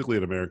 specifically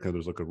in America,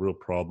 there's like a real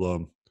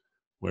problem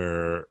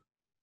where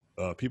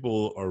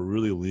people are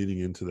really leaning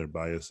into their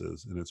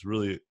biases, and it's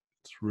really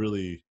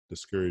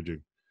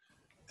discouraging.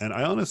 And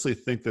I honestly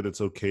think that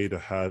it's okay to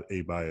have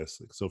a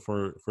bias. Like, so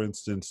for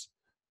instance,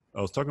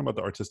 I was talking about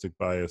the artistic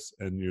bias,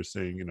 and you're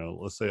saying, you know,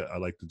 let's say I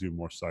like to do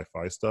more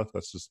sci-fi stuff.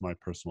 That's just my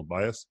personal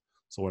bias.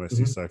 So when I see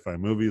Hmm. sci-fi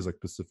movies like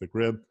Pacific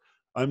Rim,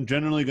 I'm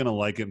generally going to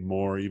like it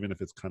more, even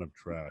if it's kind of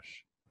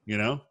trash. You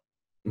know,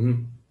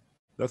 Hmm.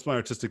 that's my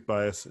artistic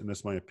bias, and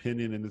that's my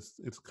opinion, and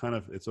it's kind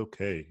of it's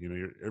okay. You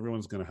know,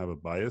 everyone's going to have a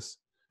bias.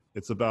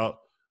 It's about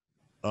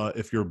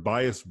if your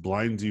bias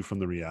blinds you from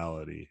the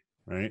reality,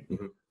 right?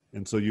 Hmm.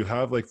 And so you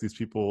have like these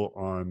people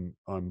on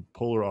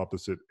polar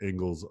opposite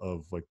angles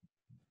of like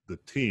the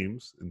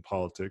teams in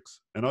politics,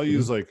 and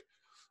Hmm.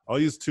 I'll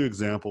use two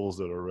examples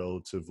that are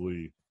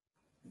relatively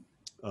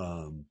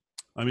um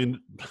I mean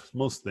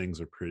most things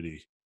are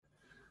pretty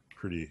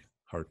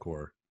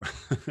hardcore.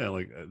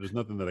 Like there's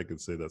nothing that I could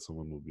say that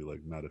someone will be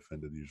like not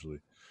offended usually,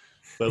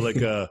 but like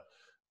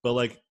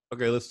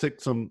okay, let's take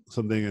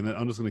something, and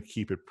I'm just going to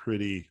keep it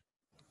pretty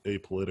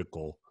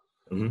apolitical,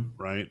 Hmm.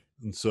 right?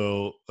 And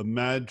so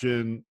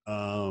imagine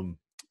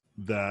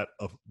that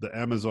the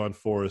Amazon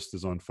forest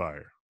is on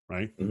fire,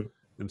 right? Hmm.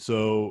 And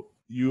so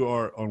you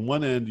are on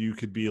one end, you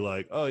could be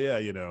like, oh yeah,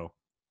 you know,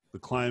 the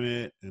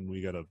climate, and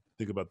we got to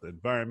think about the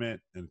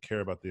environment and care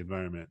about the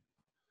environment.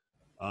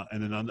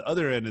 And then on the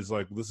other end is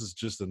like, this is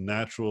just a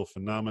natural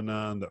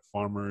phenomenon that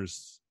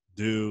farmers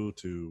do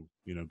to,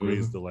 you know,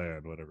 graze the Hmm.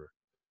 land, whatever.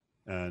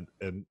 And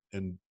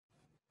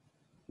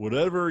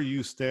whatever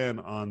you stand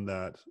on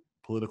that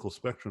political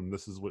spectrum,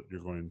 this is what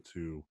you're going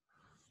to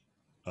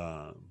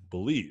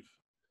believe,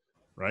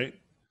 right?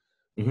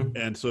 Hmm.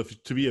 And so,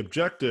 to be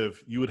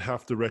objective, you would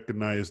have to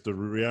recognize the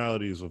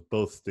realities of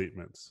both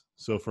statements.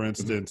 So, for Hmm.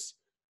 instance,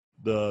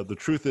 the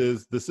truth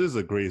is this is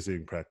a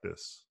grazing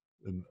practice,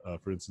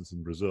 for instance,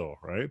 in Brazil,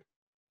 right?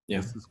 Yeah.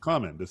 This is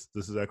common. This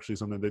is actually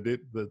something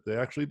they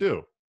actually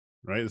do,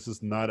 right? This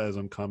is not as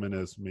uncommon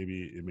as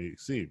maybe it may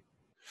seem.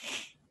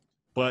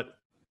 But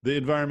the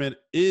environment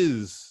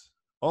is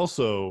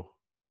also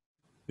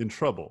in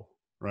trouble,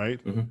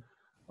 right? Hmm.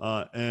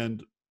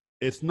 And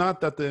it's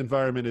not that the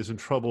environment is in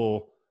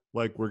trouble,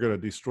 like we're going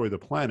to destroy the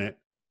planet.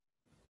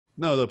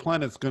 No, the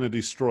planet's going to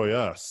destroy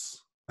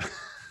us.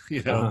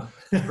 You know,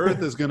 Uh-huh.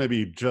 Earth is going to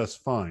be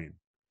just fine.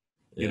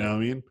 You Yeah. know what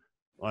I mean?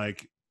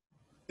 Like,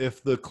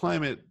 if the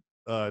climate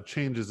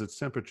changes its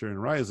temperature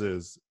and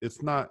rises,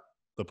 it's not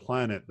the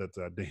planet that's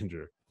at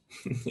danger.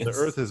 The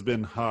Earth Yes. has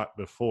been hot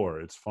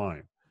before. It's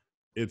fine.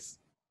 It's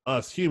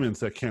us humans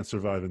that can't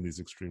survive in these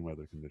extreme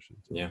weather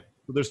conditions. Yeah.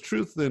 So there's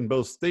truth in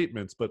both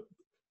statements, but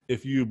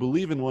if you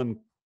believe in one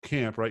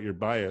camp, right, you're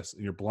biased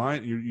and you're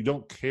blind, you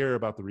don't care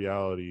about the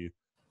reality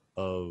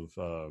of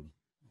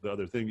the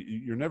other thing.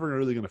 You're never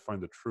really going to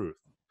find the truth.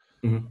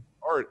 Hmm.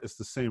 Art is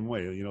the same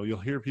way. You know, you'll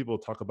hear people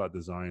talk about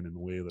design in a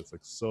way that's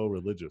like so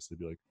religious. They'd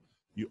be like,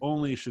 you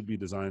only should be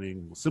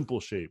designing simple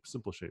shapes,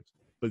 simple shapes.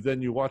 But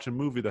then you watch a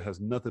movie that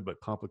has nothing but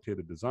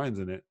complicated designs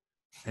in it,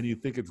 and you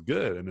think it's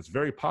good and it's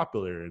very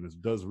popular and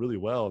it does really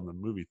well in the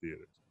movie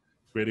theaters.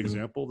 Great Hmm.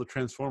 example, the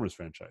Transformers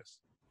franchise,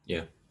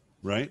 Yeah.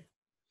 right?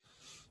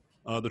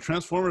 The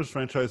Transformers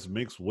franchise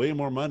makes way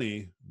more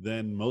money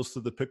than most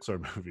of the Pixar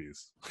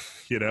movies,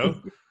 you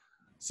know?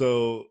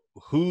 So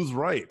who's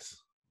right?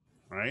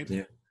 Right?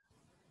 Yeah.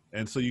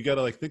 And so you got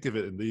to like think of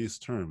it in these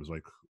terms,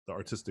 like the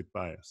artistic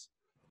bias.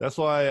 That's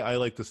why I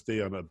like to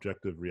stay on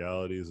objective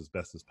realities as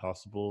best as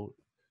possible.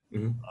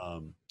 Hmm.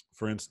 Um,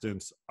 for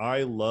instance, uh,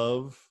 I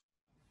love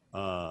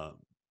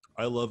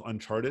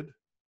Uncharted,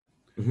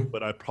 Hmm.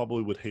 but I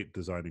probably would hate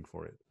designing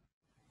for it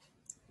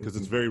because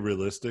it's Hmm. very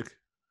realistic,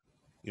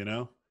 you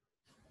know?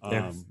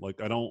 Yeah.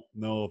 Like I don't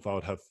know if I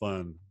would have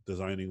fun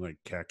designing like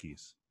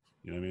khakis.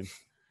 You know what I mean?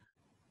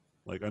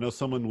 Like I know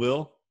someone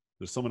will.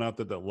 There's someone out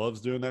there that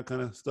loves doing that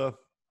kind of stuff.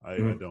 I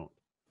Hmm. don't.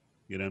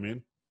 You know what I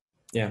mean?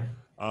 Yeah.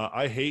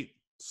 I hate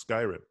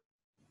Skyrim.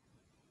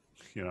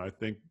 You know, I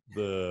think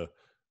the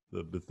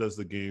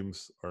Bethesda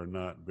games are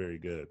not very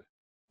good.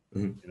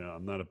 Hmm. You know,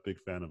 I'm not a big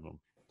fan of them.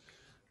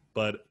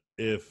 But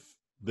if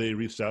they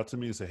reached out to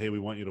me and say, "Hey, we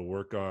want you to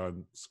work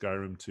on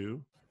Skyrim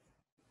 2,"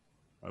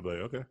 I'd be like,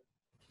 "Okay,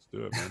 let's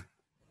do it, man."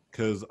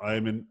 Because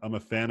I'm a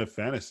fan of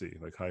fantasy,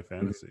 like high Hmm.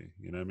 fantasy.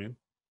 You know what I mean?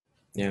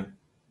 Yeah.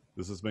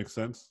 Does this make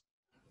sense?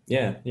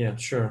 Yeah. Yeah.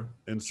 Sure.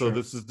 And so Sure.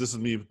 this is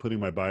me putting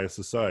my bias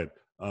aside.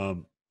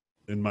 Um,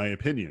 in my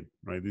opinion,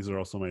 right? These are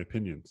also my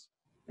opinions.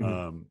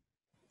 Hmm.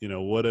 You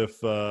know, what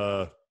if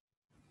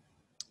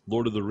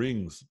Lord of the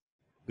Rings,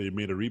 they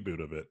made a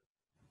reboot of it.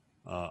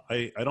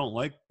 I don't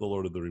like the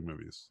Lord of the Ring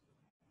movies,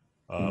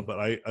 but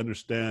I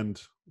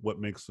understand what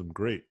makes them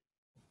great.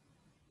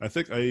 I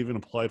think I even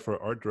applied for an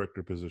art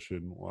director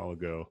position a while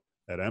ago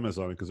at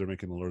Amazon because they're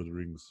making the Lord of the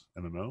Rings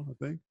MMO, I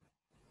think.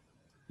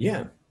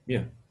 Yeah.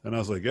 And I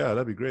was like, yeah,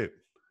 that'd be great.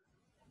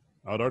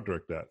 I would art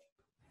direct that.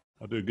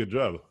 I'll do a good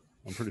job.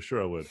 I'm pretty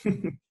sure I would.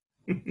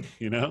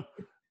 You know,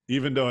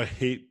 even though I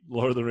hate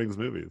Lord of the Rings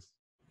movies,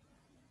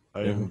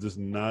 I am just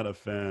not a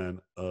fan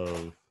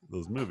of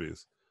those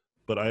movies.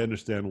 But I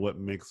understand what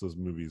makes those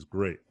movies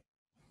great.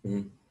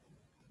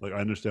 Like, I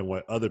understand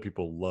why other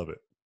people love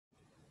it.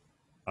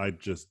 I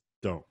just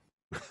don't.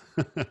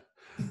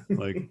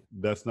 Like,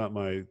 that's not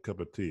my cup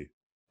of tea.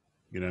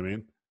 You know what I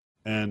mean?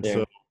 And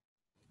so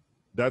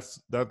that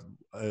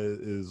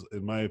is,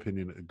 in my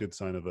opinion, a good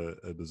sign of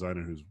a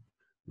designer who's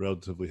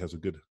relatively has a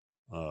good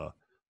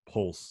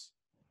pulse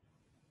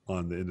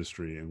on the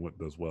industry and what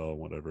does well and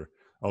whatever.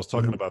 I was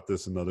talking about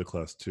this in another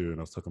class too, and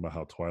I was talking about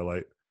how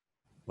Twilight,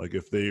 like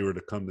if they were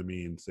to come to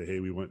me and say, hey,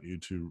 we want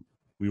to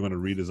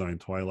redesign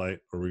Twilight,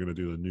 or we're going to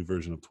do a new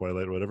version of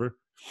Twilight or whatever,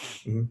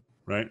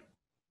 right?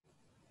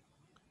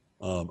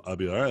 I'd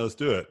be like, all right, let's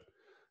do it.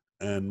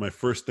 And my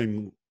first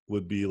thing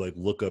would be like,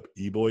 look up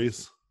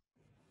e-boys,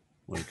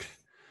 like,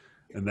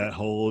 and that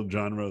whole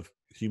genre of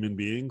human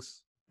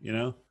beings, you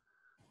know,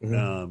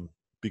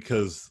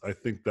 because I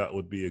think that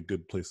would be a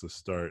good place to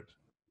start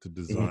to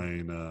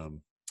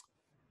design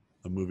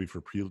a movie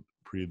for preteen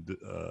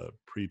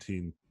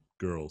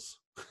girls,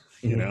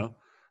 you know,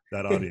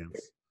 that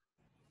audience.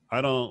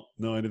 I don't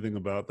know anything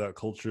about that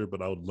culture,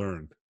 but I would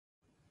learn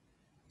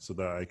so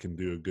that I can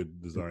do a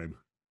good design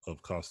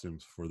of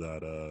costumes for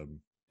that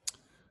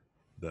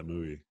that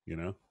movie, you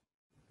know.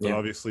 But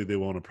obviously they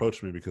won't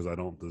approach me because I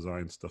don't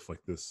design stuff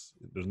like this.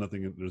 There's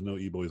no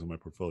e-boys in my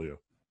portfolio,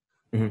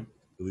 at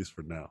least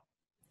for now.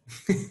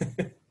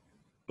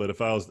 But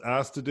if I was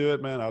asked to do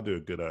it, man, I'll do a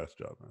good ass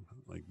job, man.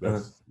 Like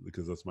that's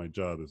because that's my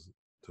job, is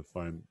to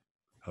find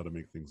how to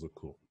make things look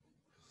cool.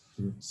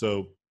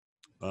 So,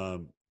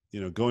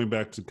 you know, going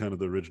back to kind of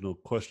the original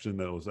question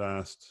that was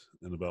asked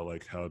and about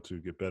like how to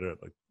get better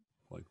at like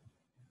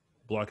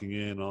blocking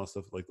in and all that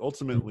stuff. Like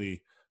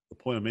ultimately, the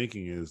point I'm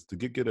making is to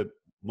get good at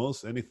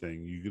most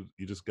anything,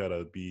 you just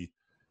gotta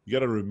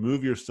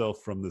remove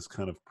yourself from this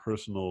kind of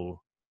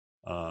personal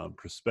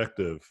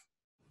perspective,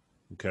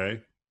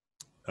 okay?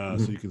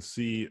 So you can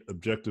see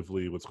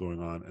objectively what's going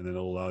on, and then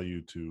it'll allow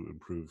you to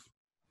improve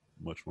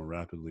much more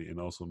rapidly, and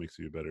also makes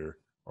you a better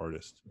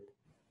artist,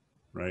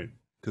 right?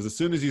 Because as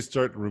soon as you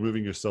start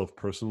removing yourself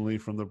personally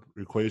from the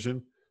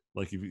equation,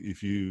 like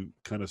if you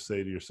kind of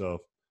say to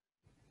yourself,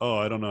 oh,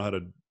 I don't know how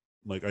to,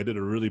 like, I did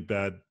a really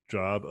bad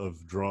job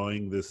of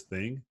drawing this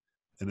thing,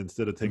 and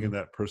instead of taking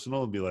that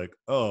personal and be like,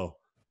 oh,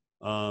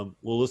 well,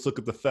 let's look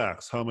at the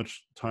facts. How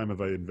much time have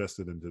I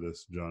invested into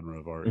this genre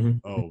of art?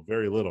 Oh,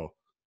 very little.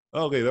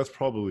 Okay, that's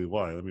probably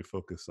why. Let me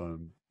focus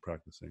on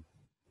practicing.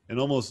 And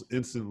almost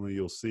instantly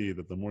you'll see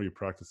that the more you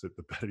practice it,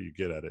 the better you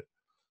get at it,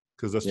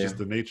 because that's just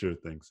the nature of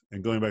things.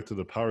 And going back to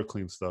the power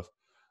clean stuff,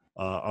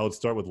 I would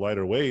start with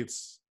lighter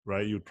weights,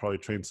 right? You would probably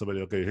train somebody,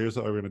 okay, here's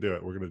how we're going to do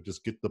it. We're going to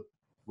just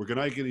we're not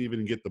going to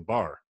even get the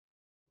bar,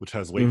 which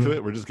has weight to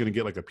it. We're just going to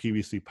get like a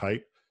PVC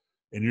pipe,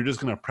 and you're just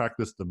going to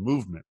practice the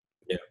movement.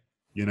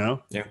 You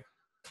know?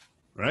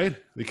 Right?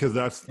 Because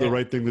that's the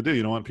right thing to do.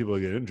 You don't want people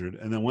to get injured.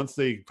 And then once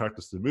they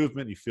practice the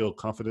movement, you feel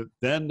confident,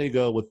 then they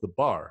go with the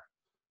bar.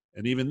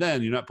 And even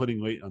then, you're not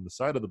putting weight on the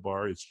side of the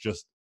bar. It's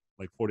just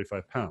like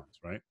 45 pounds,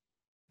 right?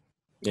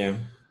 Yeah.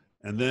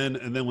 And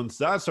then once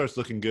that starts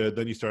looking good,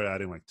 then you start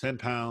adding like 10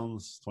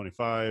 pounds,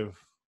 25,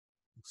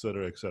 et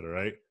cetera,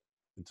 right?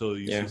 Until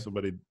you see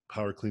somebody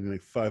power cleaning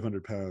like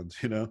 500 pounds,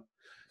 you know?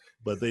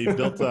 But they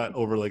built that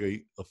over like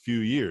a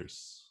few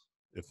years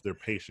if they're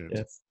patient.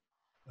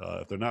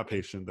 If they're not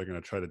patient, they're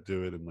going to try to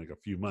do it in like a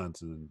few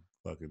months, and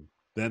then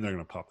they're going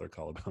to pop their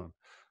collarbone,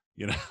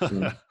 you know.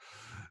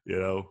 You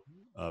know,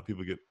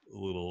 people get a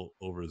little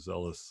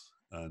overzealous,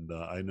 and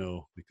I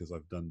know because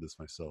I've done this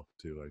myself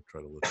too. I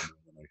try to lift more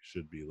than I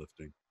should be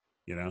lifting,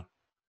 you know.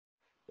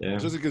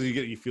 Just because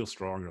you feel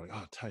strong, you're like,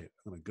 oh, tight,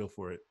 I'm gonna go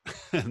for it,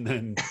 and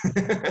then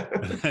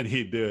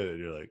you do it, and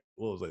you're like,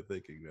 what was I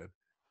thinking, man?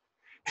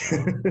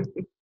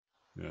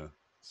 Yeah.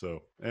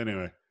 So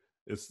anyway.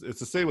 It's the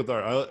same with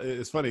art.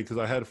 It's funny because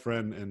I had a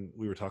friend and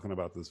we were talking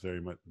about this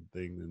very much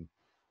thing,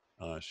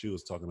 and she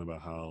was talking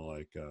about how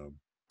like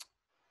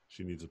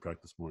she needs to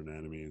practice more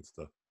anatomy and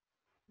stuff,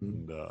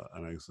 and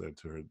I said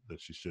to her that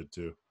she should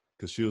too,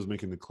 because she was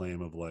making the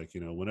claim of like,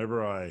 you know,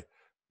 whenever I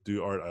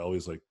do art, I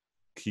always like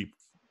keep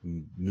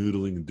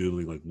noodling and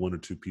doodling like one or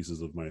two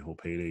pieces of my whole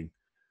painting,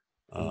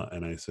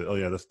 and I said, oh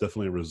yeah, that's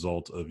definitely a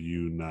result of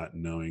you not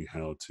knowing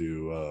how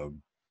to.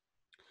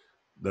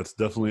 That's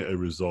definitely a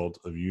result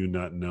of you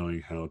not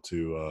knowing how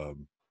to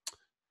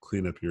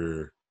clean up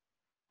your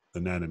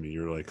anatomy.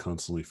 You're like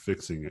constantly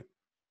fixing it,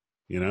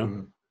 you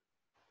know?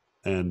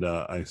 And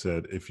I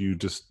said, if you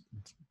just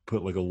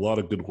put like a lot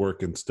of good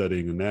work in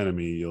studying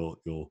anatomy,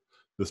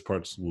 this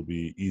parts will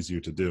be easier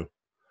to do.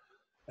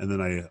 And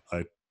then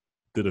I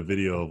did a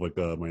video of like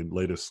my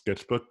latest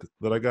sketchbook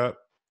that I got,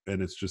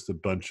 and it's just a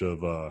bunch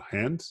of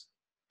hands.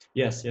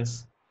 Yes.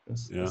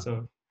 Yeah.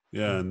 So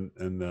Yeah,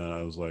 and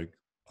I was like,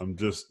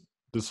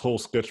 this whole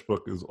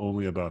sketchbook is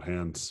only about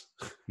hands,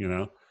 you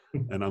know,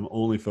 and I'm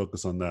only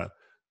focused on that.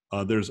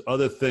 There's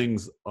other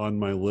things on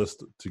my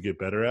list to get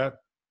better at,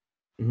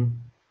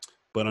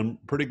 but I'm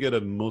pretty good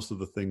at most of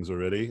the things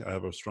already. I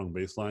have a strong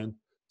baseline.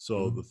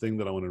 So the thing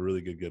that I want to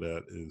really get good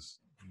at is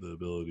the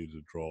ability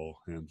to draw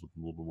hands with a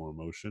little bit more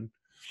emotion.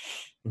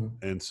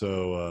 And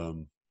so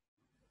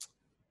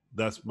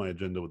that's my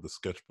agenda with the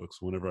sketchbooks.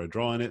 Whenever I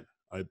draw in it,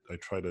 I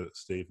try to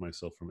save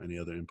myself from any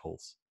other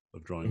impulse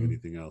of drawing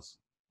anything else.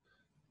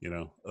 You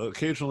know,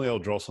 occasionally I'll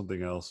draw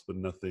something else, but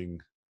nothing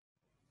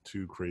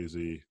too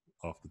crazy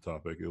off the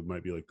topic. It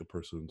might be like the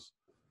person's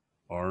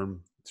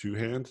arm to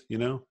hand, you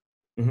know?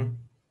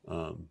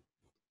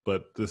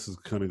 But this is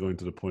kind of going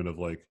to the point of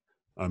like,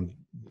 I'm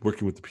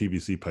working with the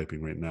PVC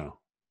piping right now.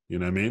 You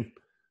know what I mean?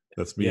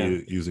 That's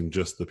me using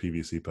just the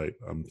PVC pipe.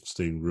 I'm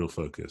staying real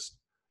focused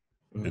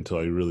until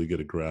I really get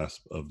a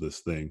grasp of this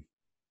thing.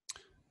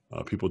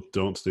 People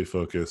don't stay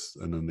focused,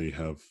 and then they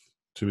have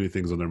too many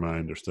things on their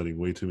mind. They're studying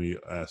way too many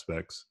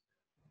aspects,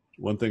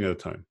 one thing at a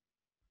time.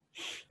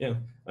 Yeah,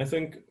 I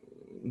think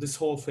this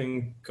whole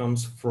thing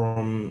comes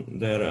from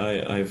that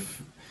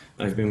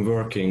I've been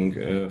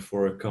working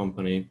for a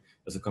company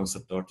as a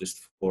concept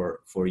artist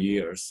for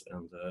years,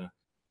 and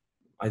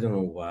I don't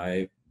know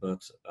why,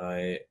 but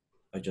I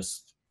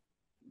just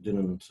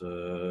didn't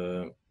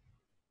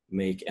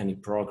make any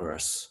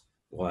progress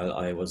while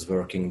I was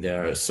working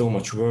there. So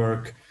much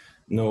work,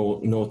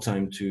 no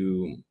time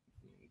to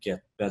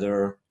get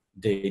better.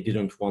 They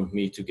didn't want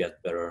me to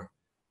get better.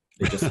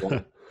 They just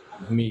want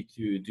me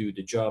to do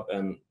the job,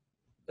 and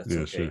that's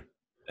okay. Sure.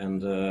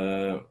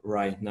 And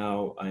right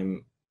now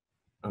I'm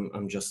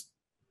just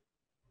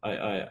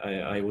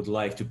I would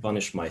like to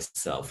punish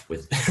myself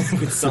with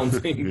with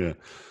something. Yeah.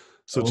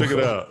 So check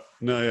it out.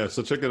 No, yeah.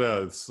 So check it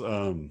out. It's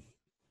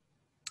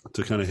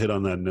to kind of hit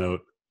on that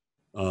note.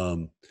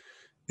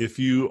 If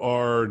you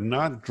are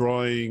not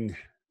drawing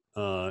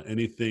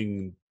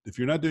anything, if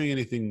you're not doing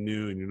anything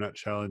new and you're not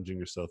challenging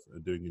yourself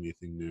and doing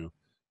anything new,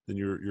 then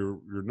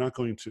you're not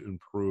going to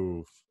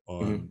improve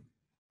on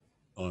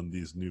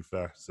these new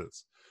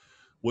facets.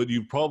 What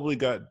you probably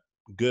got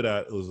good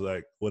at was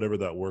like whatever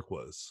that work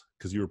was,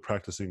 because you were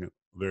practicing it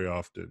very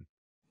often.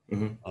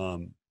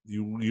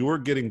 You were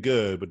getting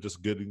good, but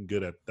just getting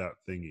good at that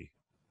thingy.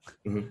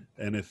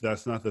 And if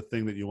that's not the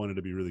thing that you wanted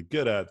to be really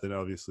good at, then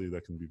obviously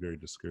that can be very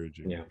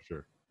discouraging. Yeah, for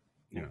sure.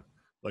 Yeah.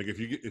 Like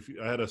if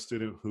I had a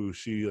student who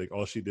she like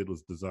all she did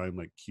was design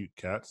like cute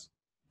cats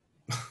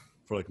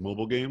for like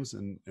mobile games,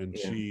 and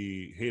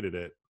she hated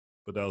it,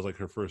 but that was like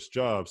her first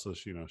job, so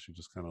she she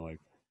just kind of like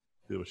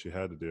did what she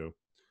had to do.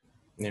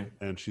 Yeah.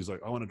 And she's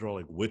like, I want to draw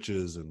like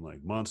witches and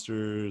like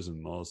monsters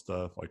and all this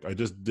stuff. Like I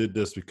just did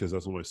this because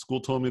that's what my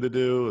school told me to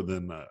do, and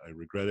then I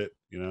regret it,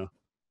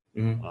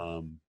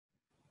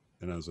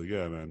 And I was like,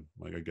 yeah, man,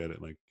 like I get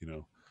it. Like,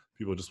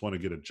 people just want to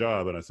get a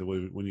job. And I said,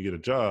 well, when you get a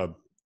job,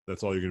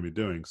 that's all you're going to be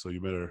doing. So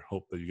you better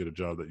hope that you get a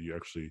job that you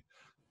actually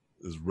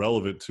is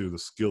relevant to the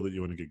skill that you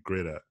want to get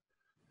great at.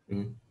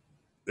 And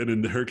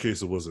in her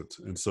case, it wasn't.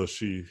 And so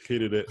she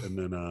hated it. And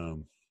then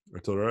I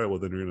told her, all right, well,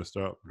 then you're going to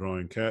start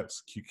drawing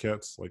cats, cute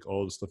cats. Like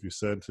all the stuff you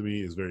said to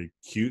me is very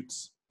cute,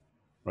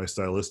 right?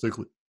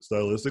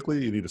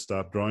 Stylistically, you need to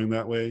stop drawing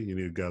that way. You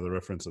need to gather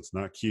reference that's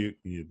not cute.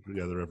 You need to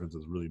gather reference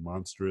that's really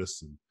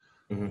monstrous and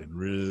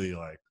really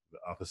like the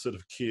opposite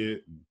of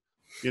cute,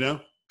 and,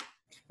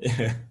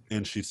 Yeah.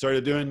 And she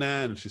started doing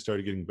that, and she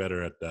started getting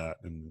better at that,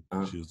 and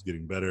she was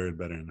getting better and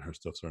better, and her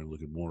stuff started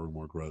looking more and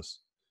more gross.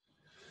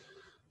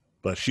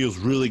 But she was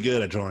really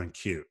good at drawing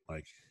cute.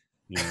 Like,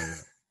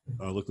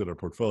 I looked at her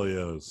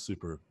portfolio; it was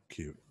super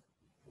cute.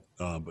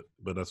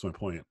 But that's my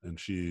point. And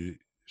she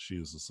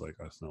was just like,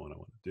 that's not what I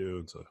want to do,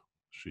 and so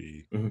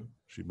she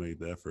made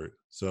the effort.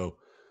 So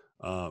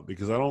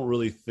because I don't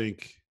really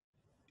think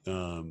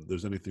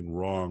there's anything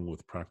wrong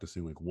with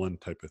practicing like one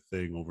type of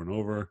thing over and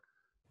over.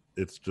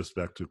 It's just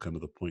back to kind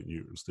of the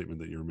statement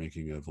that you're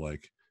making of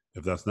like,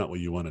 if that's not what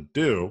you want to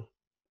do,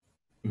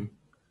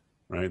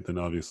 right, then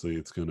obviously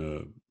it's going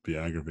to be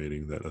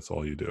aggravating that that's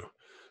all you do.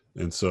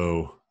 And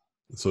so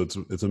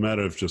it's a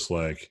matter of just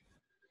like,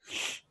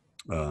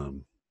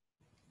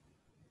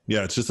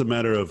 it's just a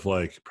matter of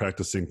like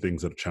practicing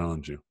things that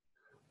challenge you.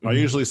 I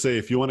usually say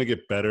if you want to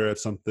get better at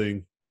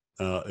something,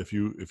 if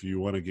you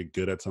want to get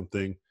good at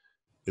something,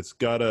 it's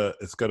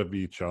gotta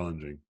be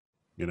challenging,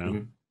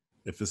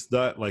 If it's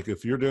not like,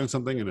 if you're doing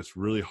something and it's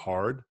really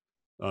hard,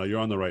 you're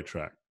on the right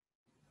track.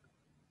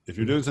 If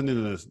you're doing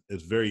something that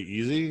is very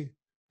easy,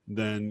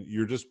 then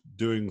you're just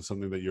doing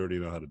something that you already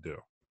know how to do.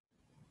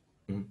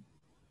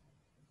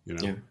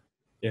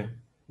 Yeah.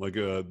 Like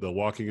the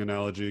walking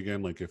analogy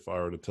again. Like if I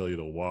were to tell you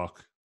to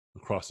walk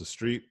across the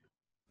street,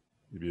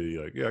 you'd be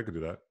like, yeah, I could do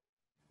that.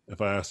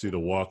 If I asked you to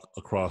walk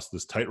across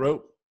this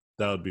tightrope,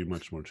 that would be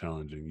much more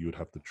challenging. You would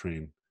have to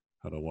train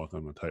how to walk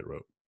on a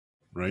tightrope,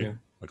 right? Yeah.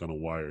 Like on a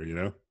wire,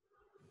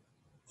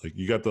 like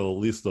you got at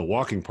least the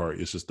walking part.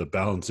 It's just the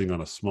balancing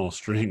on a small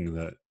string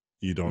that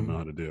you don't know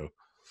how to do.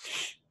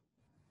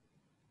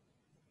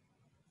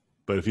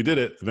 But if you did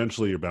it,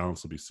 eventually your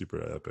balance will be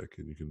super epic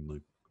and you can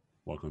like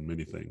walk on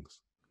many things.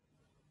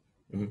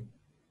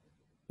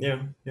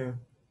 Yeah,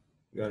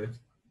 got it.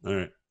 All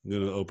right, I'm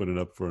gonna open it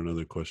up for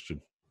another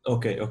question.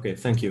 Okay,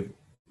 thank you.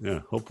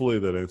 Yeah, hopefully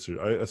that answered.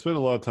 I spent a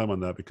lot of time on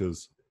that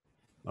because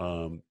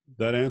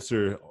that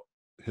answer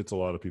hits a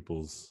lot of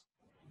people's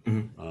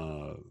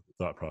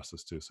thought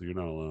process too. So you're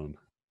not alone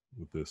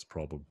with this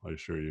problem, I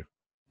assure you.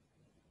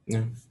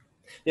 Yeah.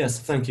 Yes,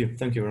 thank you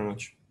very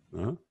much.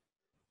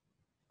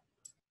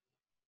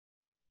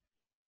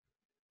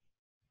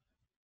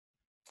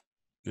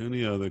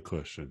 Any other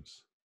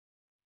questions?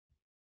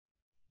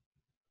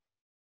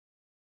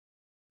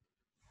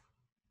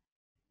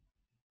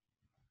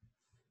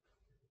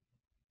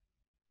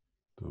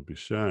 Don't be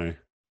shy.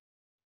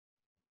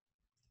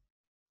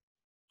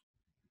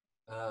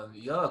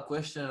 You have a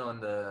question on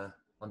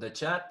the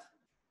chat?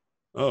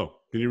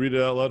 Oh, can you read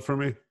it out loud for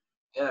me?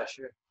 Yeah,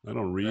 sure. I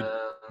don't read.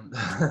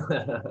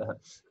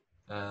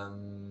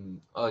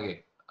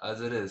 Okay, as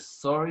it is.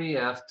 Sorry,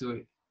 I have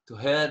to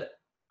head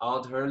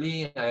out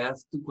early. I have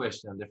two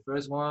questions. The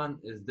first one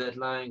is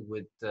deadline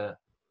with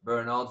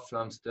burnout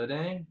from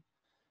studying,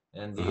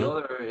 and the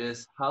other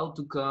is how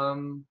to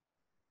come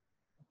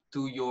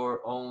to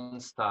your own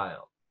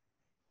style.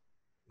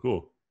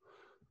 Cool.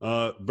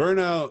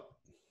 Burnout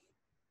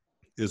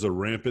is a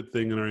rampant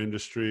thing in our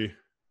industry.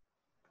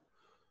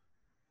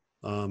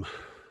 I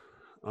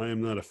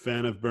am not a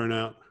fan of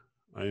burnout.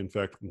 I, in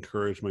fact,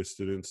 encourage my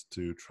students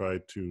to try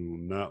to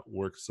not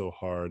work so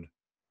hard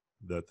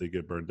that they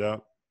get burned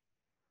out.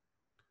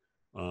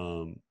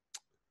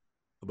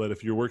 But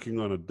if you're working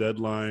on a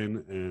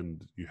deadline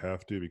and you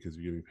have to because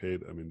you're getting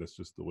paid, I mean, that's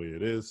just the way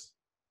it is.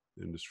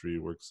 The industry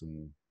works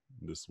in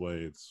this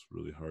way. It's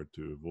really hard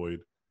to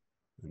avoid,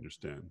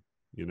 understand,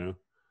 you know?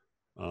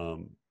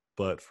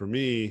 But for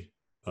me,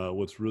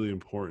 what's really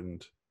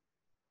important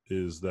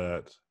is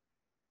that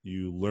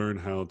you learn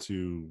how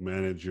to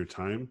manage your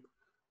time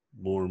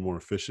more and more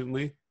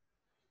efficiently.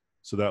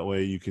 So that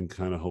way you can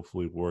kind of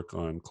hopefully work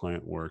on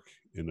client work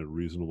in a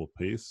reasonable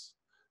pace.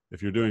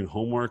 If you're doing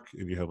homework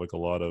and you have like a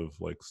lot of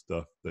like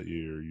stuff that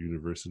your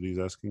university is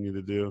asking you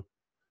to do,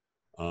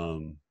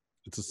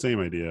 it's the same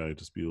idea. It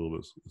just be a little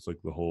bit, it's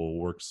like the whole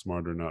work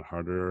smarter, not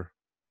harder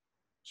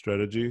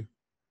strategy.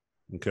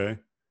 Okay.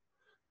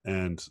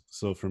 And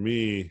so for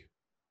me,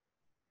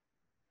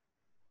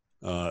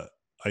 I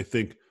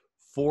think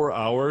 4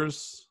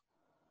 hours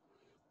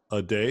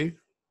a day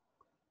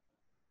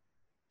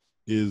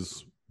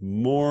is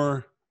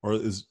more, or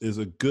is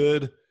a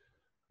good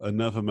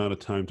enough amount of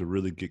time to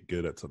really get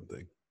good at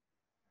something.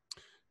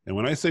 And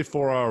when I say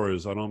 4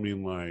 hours, I don't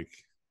mean like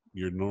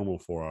your normal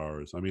 4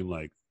 hours. I mean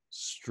like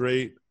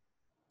straight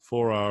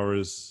 4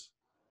 hours,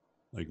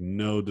 like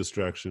no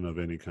distraction of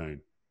any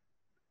kind.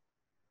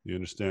 You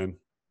understand?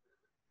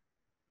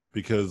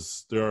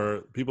 Because there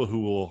are people who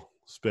will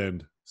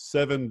spend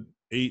 7,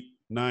 8,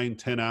 9,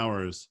 10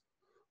 hours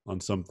on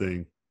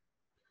something,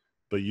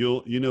 but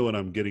you know what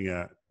I'm getting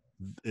at.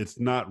 It's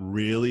not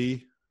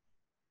really,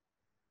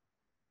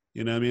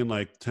 you know what I mean?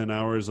 Like 10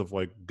 hours of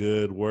like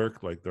good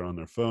work, like they're on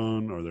their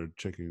phone or they're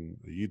checking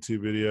a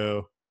YouTube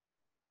video.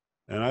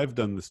 And I've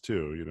done this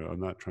too, you know, I'm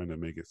not trying to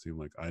make it seem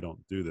like I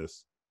don't do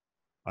this.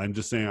 I'm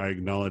just saying I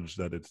acknowledge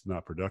that it's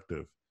not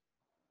productive.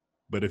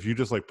 But if you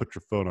just like put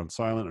your phone on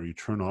silent or you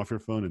turn off your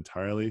phone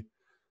entirely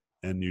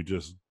and you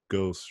just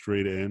go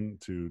straight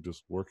into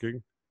just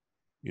working,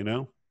 you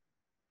know,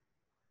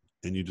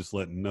 and you just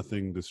let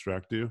nothing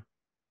distract you,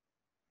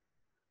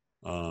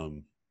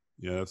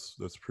 yeah,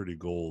 that's pretty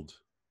gold.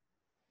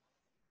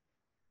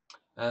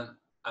 I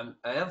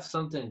have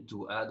something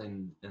to add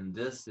in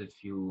this, if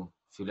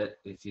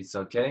it's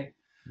okay.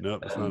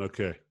 Nope, it's not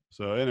okay.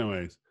 So,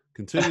 anyways,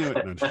 continue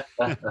it.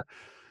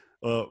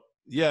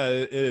 Yeah,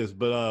 it is.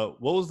 But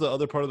what was the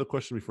other part of the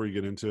question before you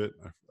get into it?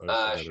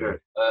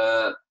 Sure.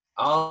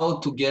 How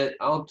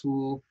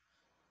to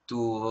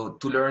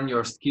learn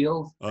your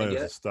skills? Oh,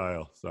 yeah, it's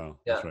style. Yeah,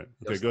 that's right.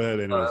 Okay, go ahead.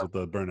 Anyways, with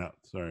the burnout.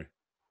 Sorry,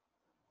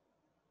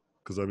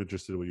 because I'm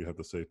interested in what you have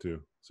to say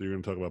too. So you're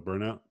going to talk about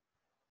burnout?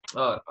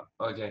 Oh,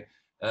 okay.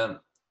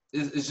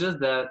 It's just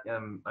that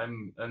I'm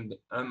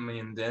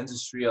in the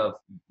industry of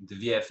the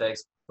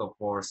VFX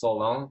for so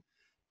long,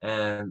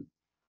 and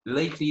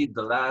lately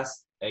the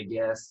last, I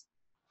guess,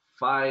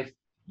 5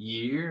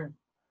 years,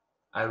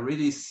 I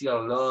really see a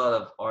lot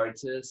of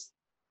artists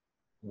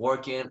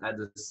working at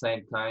the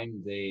same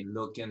time they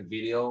look in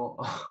video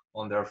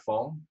on their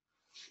phone.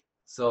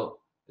 So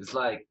it's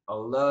like a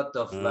lot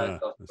of lack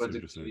of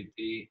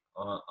productivity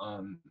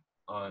on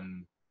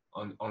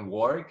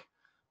work,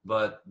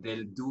 but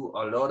they'll do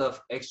a lot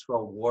of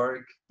extra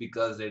work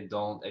because they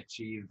don't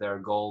achieve their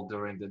goal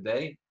during the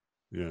day.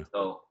 Yeah.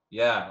 So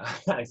yeah,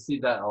 I see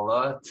that a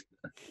lot.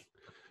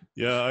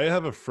 Yeah, I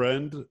have a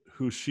friend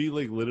who she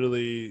like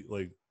literally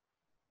like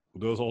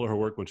does all her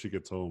work when she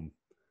gets home.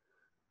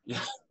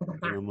 Yeah.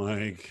 And I'm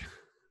like,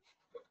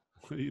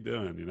 what are you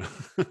doing? You know?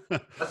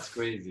 That's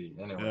crazy.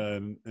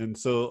 Anyway. And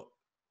so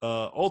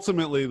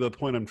ultimately the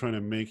point I'm trying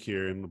to make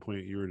here, and the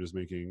point you were just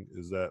making,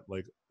 is that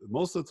like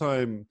most of the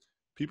time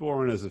people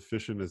aren't as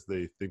efficient as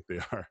they think they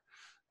are,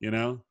 you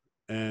know?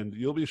 And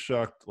you'll be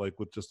shocked, like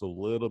with just a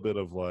little bit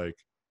of like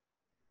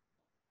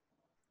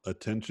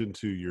attention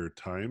to your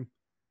time,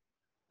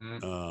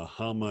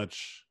 how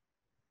much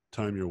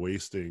time you're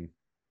wasting.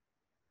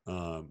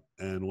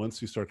 And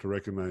once you start to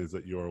recognize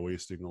that you are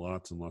wasting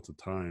lots and lots of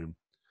time,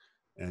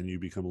 and you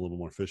become a little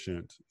more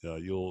efficient,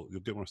 you'll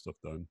get more stuff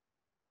done.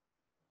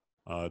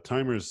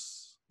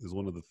 Timers is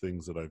one of the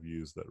things that I've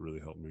used that really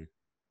helped me.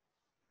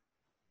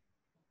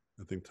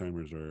 I think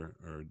timers are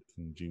an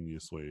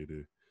ingenious way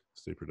to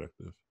stay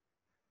productive.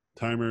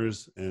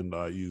 Timers, and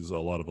I use a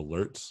lot of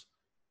alerts.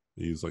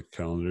 I use like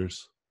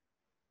calendars,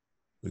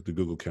 like the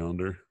Google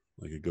Calendar.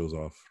 Like it goes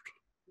off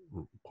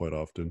quite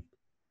often.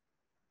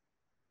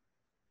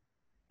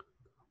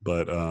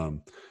 But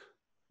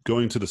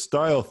going to the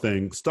style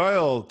thing,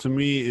 style to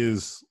me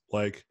is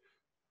like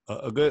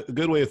a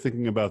good way of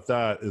thinking about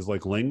that is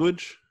like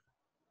language.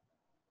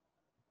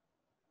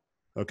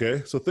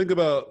 Okay, so think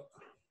about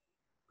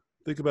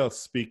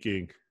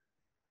speaking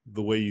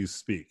the way you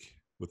speak,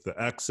 with the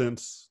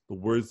accents, the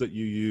words that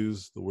you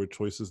use, the word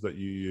choices that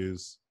you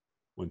use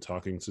when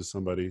talking to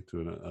somebody,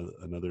 to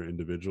another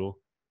individual.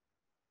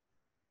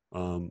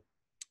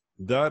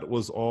 That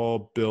was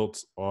all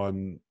built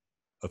on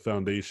a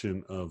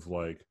foundation of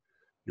like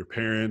your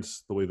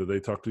parents, the way that they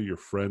talk to your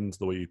friends,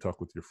 the way you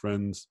talk with your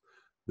friends,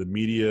 the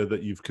media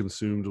that you've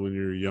consumed when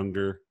you're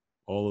younger,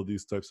 all of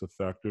these types of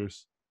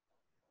factors,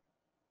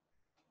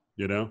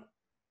 you know?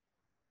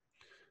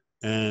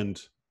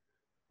 And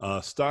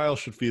style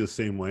should be the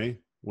same way,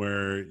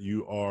 where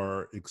you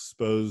are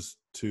exposed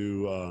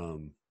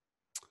to,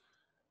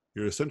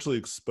 you're essentially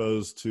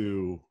exposed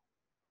to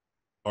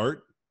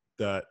art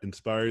that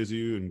inspires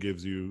you and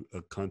gives you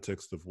a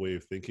context of way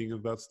of thinking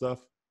about stuff,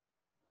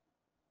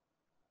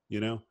 you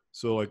know?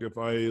 So like if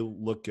I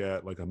look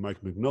at like a Mike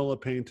Mignola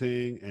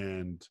painting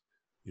and,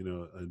 you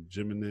know, a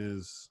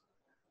Jimenez,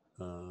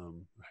 I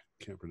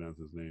can't pronounce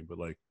his name, but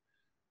like,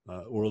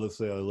 or let's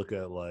say I look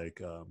at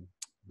like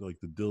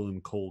the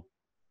Dylan Cole,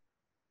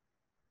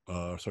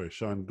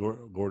 Sean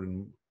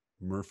Gordon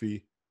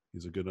Murphy.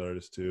 He's a good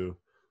artist too.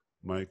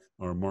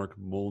 Mark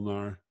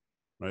Molnar,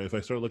 right? If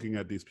I start looking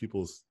at these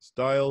people's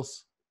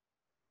styles,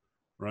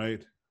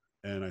 right,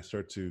 and I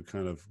start to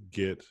kind of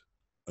get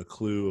a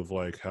clue of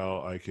like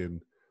how I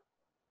can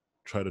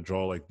try to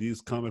draw like these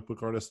comic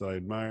book artists that I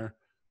admire,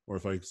 or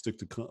if I stick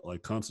to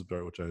like concept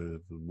art, which I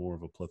have more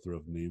of a plethora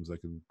of names I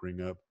can bring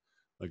up.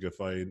 Like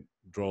if I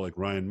draw like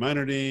Ryan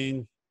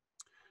Meinerding,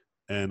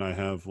 and I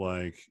have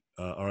like,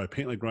 or I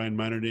paint like Ryan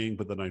Meinerding,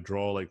 but then I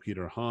draw like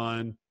Peter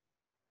Hahn,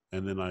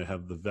 and then I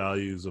have the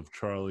values of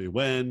Charlie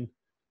Wen,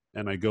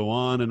 and I go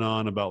on and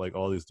on about like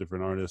all these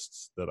different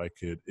artists that I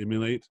could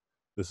emulate.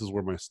 This is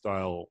where my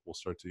style will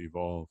start to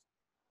evolve.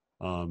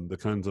 The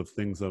kinds of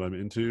things that I'm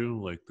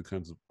into, like the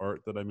kinds of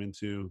art that I'm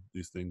into,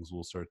 these things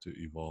will start to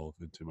evolve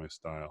into my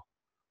style,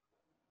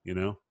 you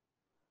know?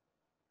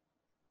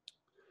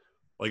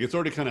 Like it's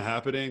already kind of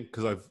happening,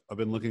 because I've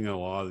been looking at a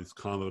lot of these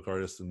comic book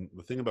artists, and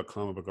the thing about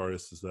comic book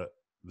artists is that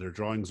their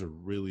drawings are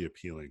really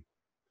appealing.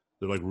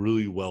 They're like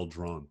really well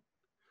drawn,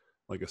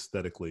 like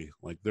aesthetically.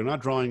 Like they're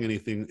not drawing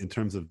anything in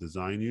terms of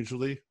design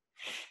usually.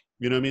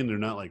 You know what I mean?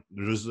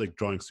 They're just like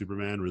drawing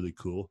Superman really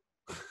cool,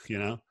 you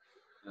know?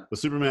 Yeah. But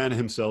Superman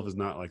himself is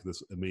not like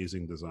this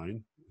amazing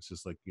design. It's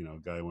just like, you know, a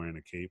guy wearing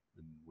a cape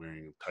and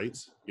wearing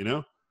tights, you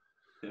know?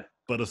 Yeah.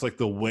 But it's like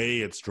the way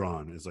it's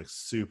drawn is like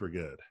super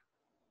good.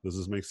 Does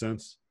this make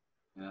sense?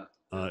 Yeah.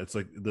 It's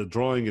like the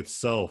drawing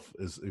itself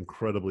is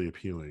incredibly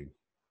appealing.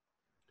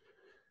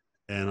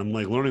 And I'm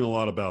like learning a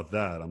lot about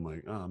that. I'm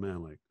like, oh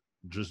man, like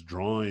just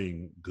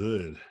drawing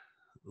good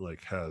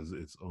like has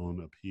its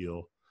own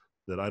appeal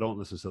that I don't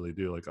necessarily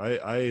do. Like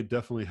I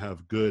definitely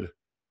have good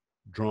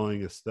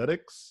drawing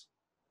aesthetics,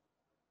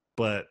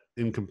 but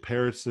in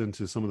comparison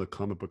to some of the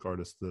comic book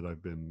artists that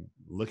I've been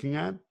looking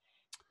at,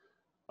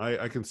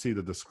 I can see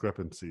the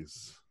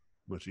discrepancies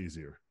much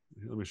easier.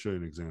 Let me show you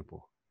an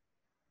example.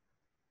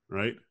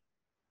 Right?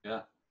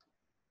 Yeah.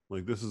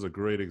 Like this is a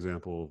great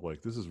example of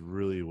like, this is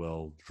really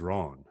well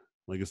drawn.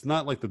 Like it's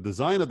not like the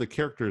design of the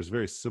character is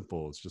very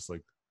simple. It's just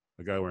like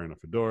a guy wearing a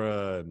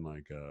fedora and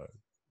like a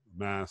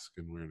mask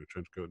and wearing a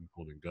trench coat and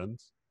holding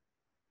guns.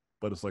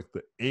 But it's like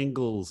the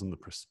angles and the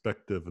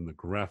perspective and the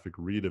graphic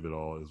read of it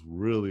all is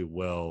really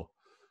well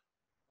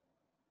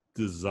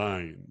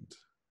designed,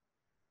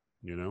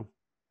 you know?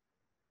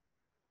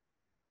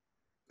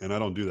 And I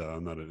don't do that.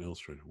 I'm not an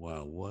illustrator.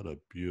 Wow, what a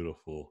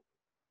beautiful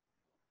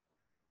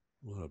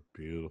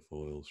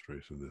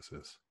illustration this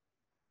is.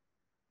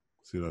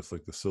 See, that's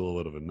like the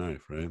silhouette of a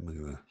knife, right? Look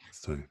at that.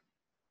 That's tight.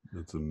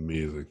 That's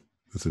amazing.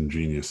 That's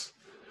ingenious.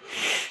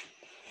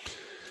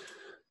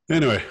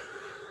 Anyway,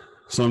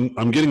 so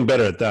I'm getting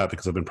better at that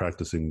because I've been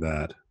practicing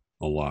that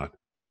a lot.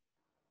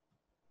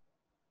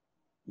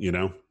 You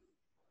know?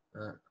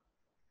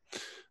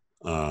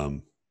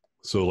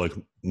 So like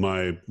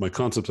my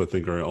concepts, I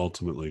think, are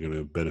ultimately going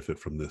to benefit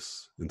from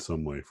this in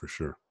some way for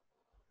sure.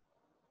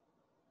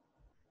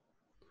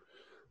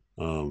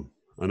 I'm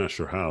not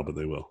sure how, but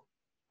they will.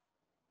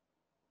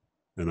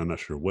 And I'm not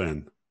sure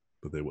when,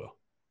 but they will.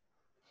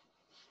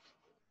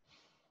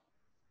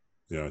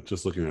 Yeah,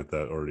 just looking at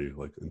that already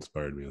like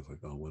inspired me. I was like,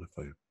 oh, what if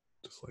I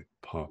just like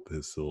pop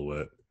his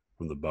silhouette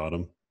from the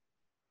bottom?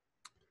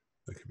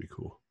 That could be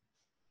cool.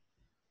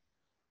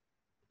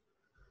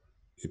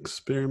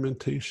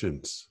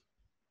 Experimentations.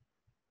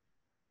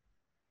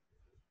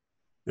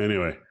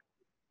 Anyway,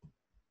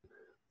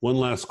 one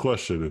last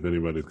question if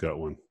anybody's got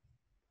one.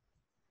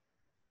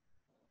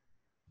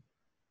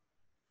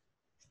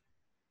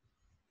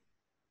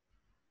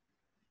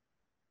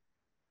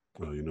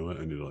 Oh, you know what?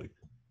 I need to like.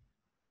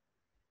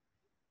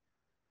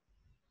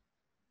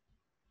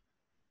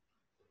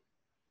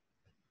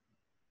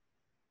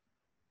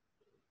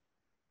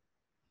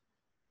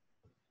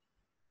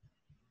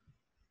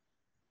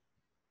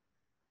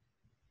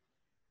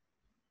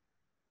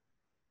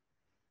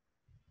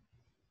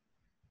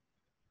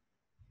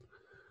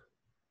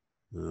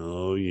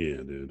 Oh yeah,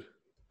 dude.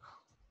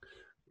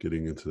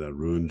 Getting into that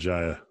Ruin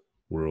Jaya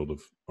world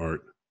of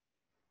art.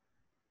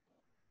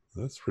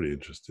 That's pretty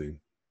interesting.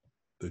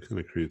 That kind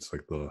of creates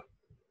like the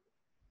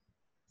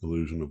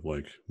illusion of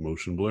like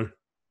motion blur.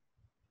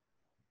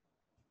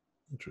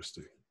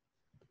 Interesting.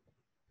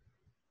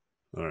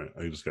 All right,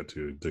 I just got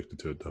too addicted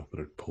to it though.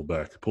 Better pull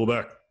back. Pull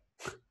back.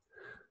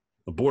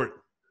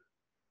 Abort.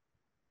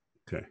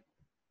 Okay.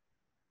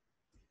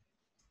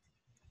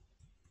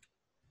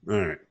 All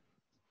right.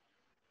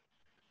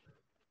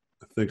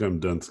 I think I'm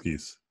done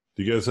skis.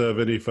 Do you guys have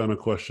any final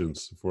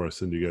questions before I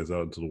send you guys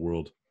out into the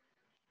world?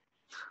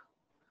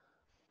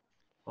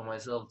 For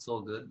myself, it's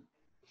all good.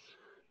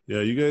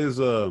 Yeah, you guys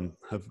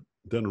have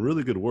done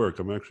really good work.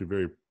 I'm actually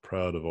very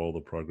proud of all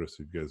the progress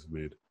you guys have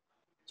made.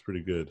 It's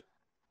pretty good.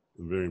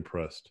 I'm very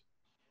impressed.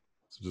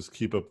 So just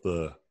keep up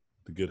the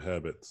good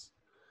habits.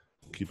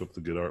 Keep up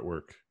the good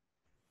artwork.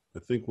 I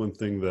think one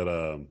thing that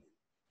a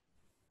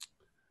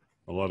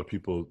lot of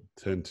people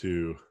tend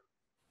to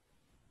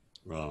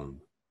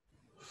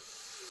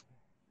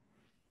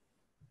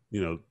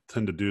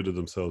tend to do to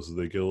themselves is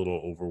they get a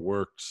little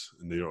overworked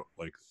and they don't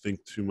like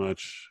think too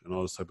much and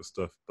all this type of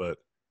stuff. But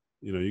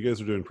you guys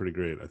are doing pretty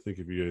great. I think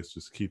if you guys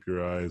just keep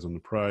your eyes on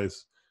the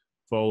prize,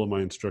 follow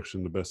my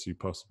instruction the best you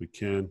possibly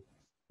can,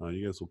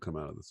 you guys will come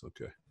out of this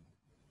okay.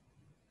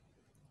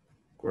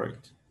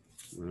 Great.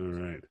 All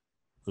right.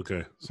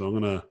 Okay, so I'm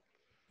gonna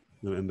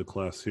end the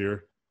class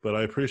here. But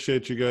I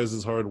appreciate you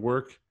guys' hard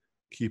work.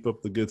 Keep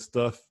up the good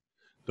stuff.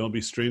 Don't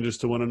be strangers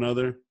to one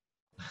another.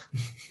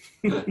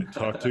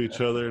 Talk to each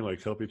other,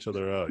 like help each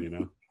other out,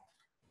 Yeah,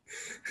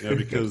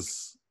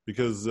 because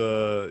here's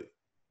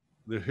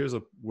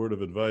a word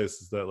of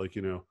advice is that like,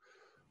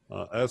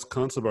 as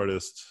concept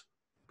artists,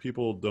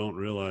 people don't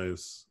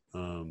realize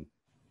what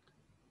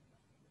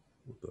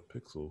the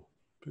pixel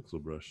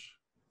brush.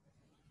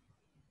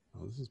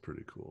 Oh, this is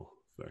pretty cool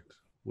effect.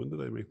 When did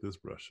I make this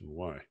brush and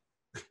why?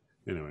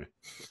 Anyway,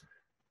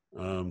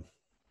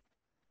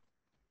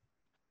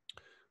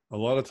 a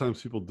lot of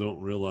times people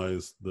don't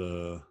realize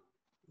the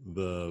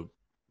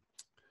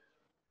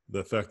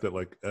fact that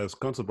like as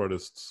concept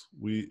artists,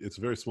 it's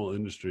a very small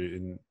industry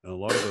and a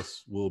lot of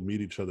us will meet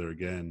each other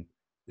again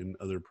in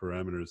other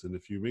parameters. And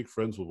if you make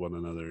friends with one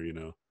another,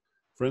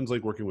 friends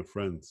like working with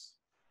friends.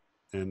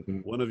 And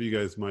one of you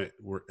guys might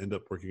end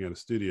up working at a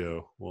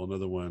studio while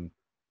another one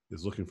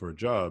is looking for a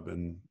job.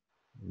 And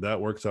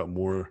that works out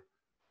more.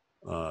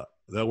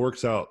 That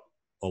works out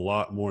a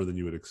lot more than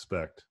you would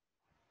expect.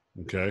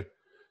 Okay.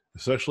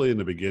 Especially in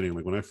the beginning.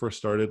 Like when I first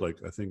started, like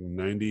I think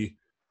 99%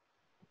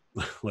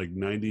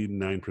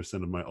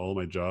 of all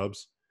my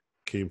jobs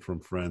came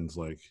from friends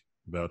like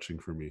vouching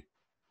for me.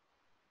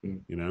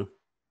 It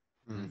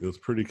was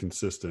pretty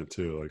consistent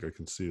too. Like I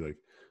can see like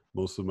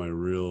most of my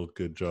real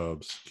good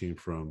jobs came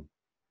from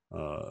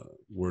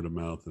word of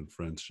mouth and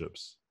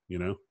friendships.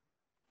 Now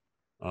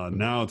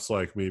it's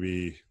like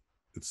maybe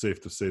it's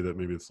safe to say that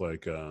maybe it's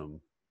like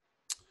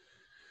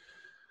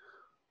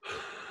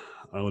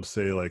I would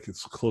say like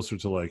it's closer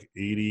to like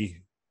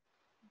 80-20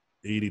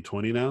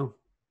 now.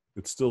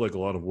 It's still like a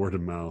lot of word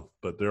of mouth,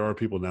 but there are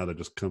people now that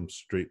just come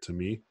straight to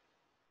me,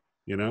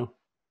 and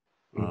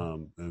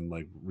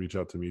like reach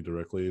out to me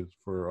directly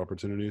for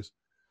opportunities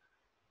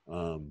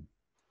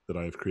that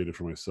I've created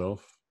for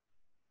myself.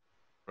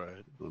 Right.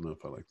 I don't know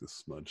if I like this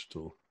smudge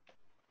tool.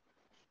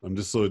 I'm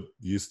just so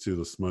used to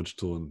the smudge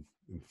tool in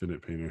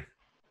Infinite Painter.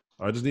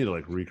 I just need to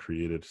like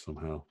recreate it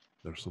somehow.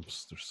 They're so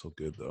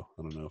good though.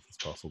 I don't know if it's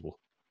possible.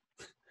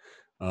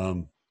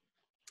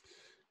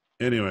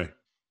 Anyway,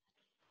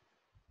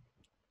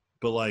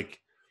 but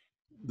like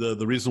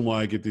the reason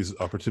why I get these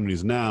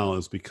opportunities now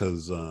is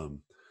because I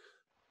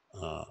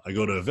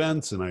go to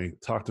events and I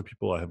talk to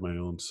people. I have my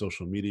own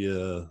social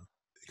media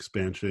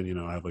expansion.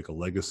 I have like a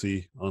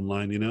legacy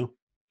online.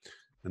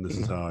 And this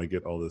is how I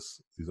get all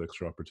these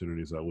extra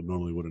opportunities that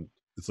wouldn't.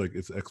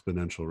 It's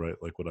exponential, right?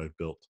 Like what I've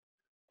built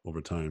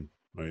over time,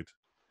 right?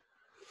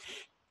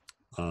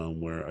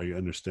 where I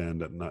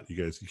understand that not you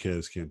guys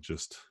can't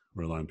just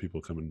rely on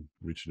people coming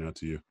reaching out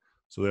to you.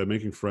 So that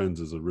making friends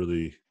is a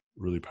really,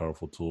 really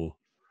powerful tool.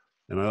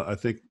 And I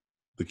think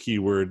the key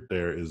word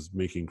there is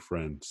making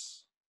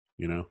friends,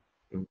 you know?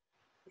 Mm.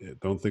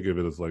 Don't think of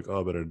it as like,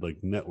 oh, I better like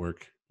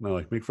network. No,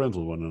 like make friends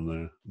with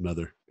one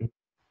another.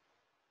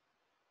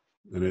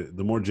 And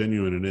the more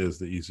genuine it is,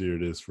 the easier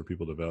it is for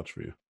people to vouch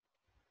for you.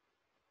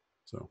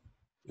 So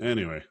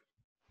anyway.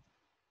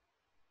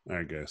 All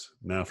right, guys.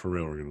 Now for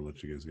real, we're going to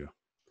let you guys go.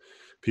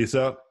 Peace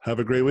out. Have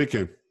a great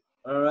weekend.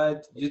 All right.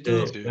 You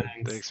too. Dude,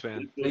 thanks,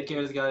 man. Take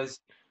care, guys.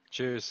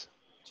 Cheers.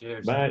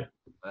 Cheers. Bye.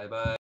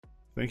 Bye-bye.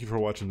 Thank you for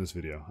watching this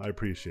video. I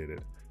appreciate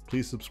it.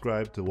 Please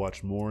subscribe to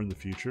watch more in the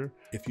future.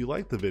 If you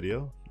like the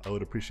video, I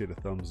would appreciate a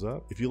thumbs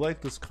up. If you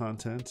like this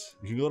content,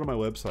 you can go to my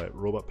website,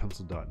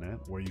 robotpencil.net,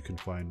 where you can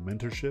find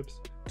mentorships,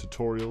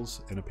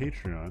 tutorials, and a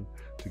Patreon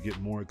to get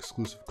more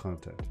exclusive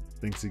content.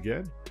 Thanks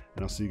again,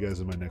 and I'll see you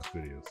guys in my next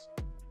videos.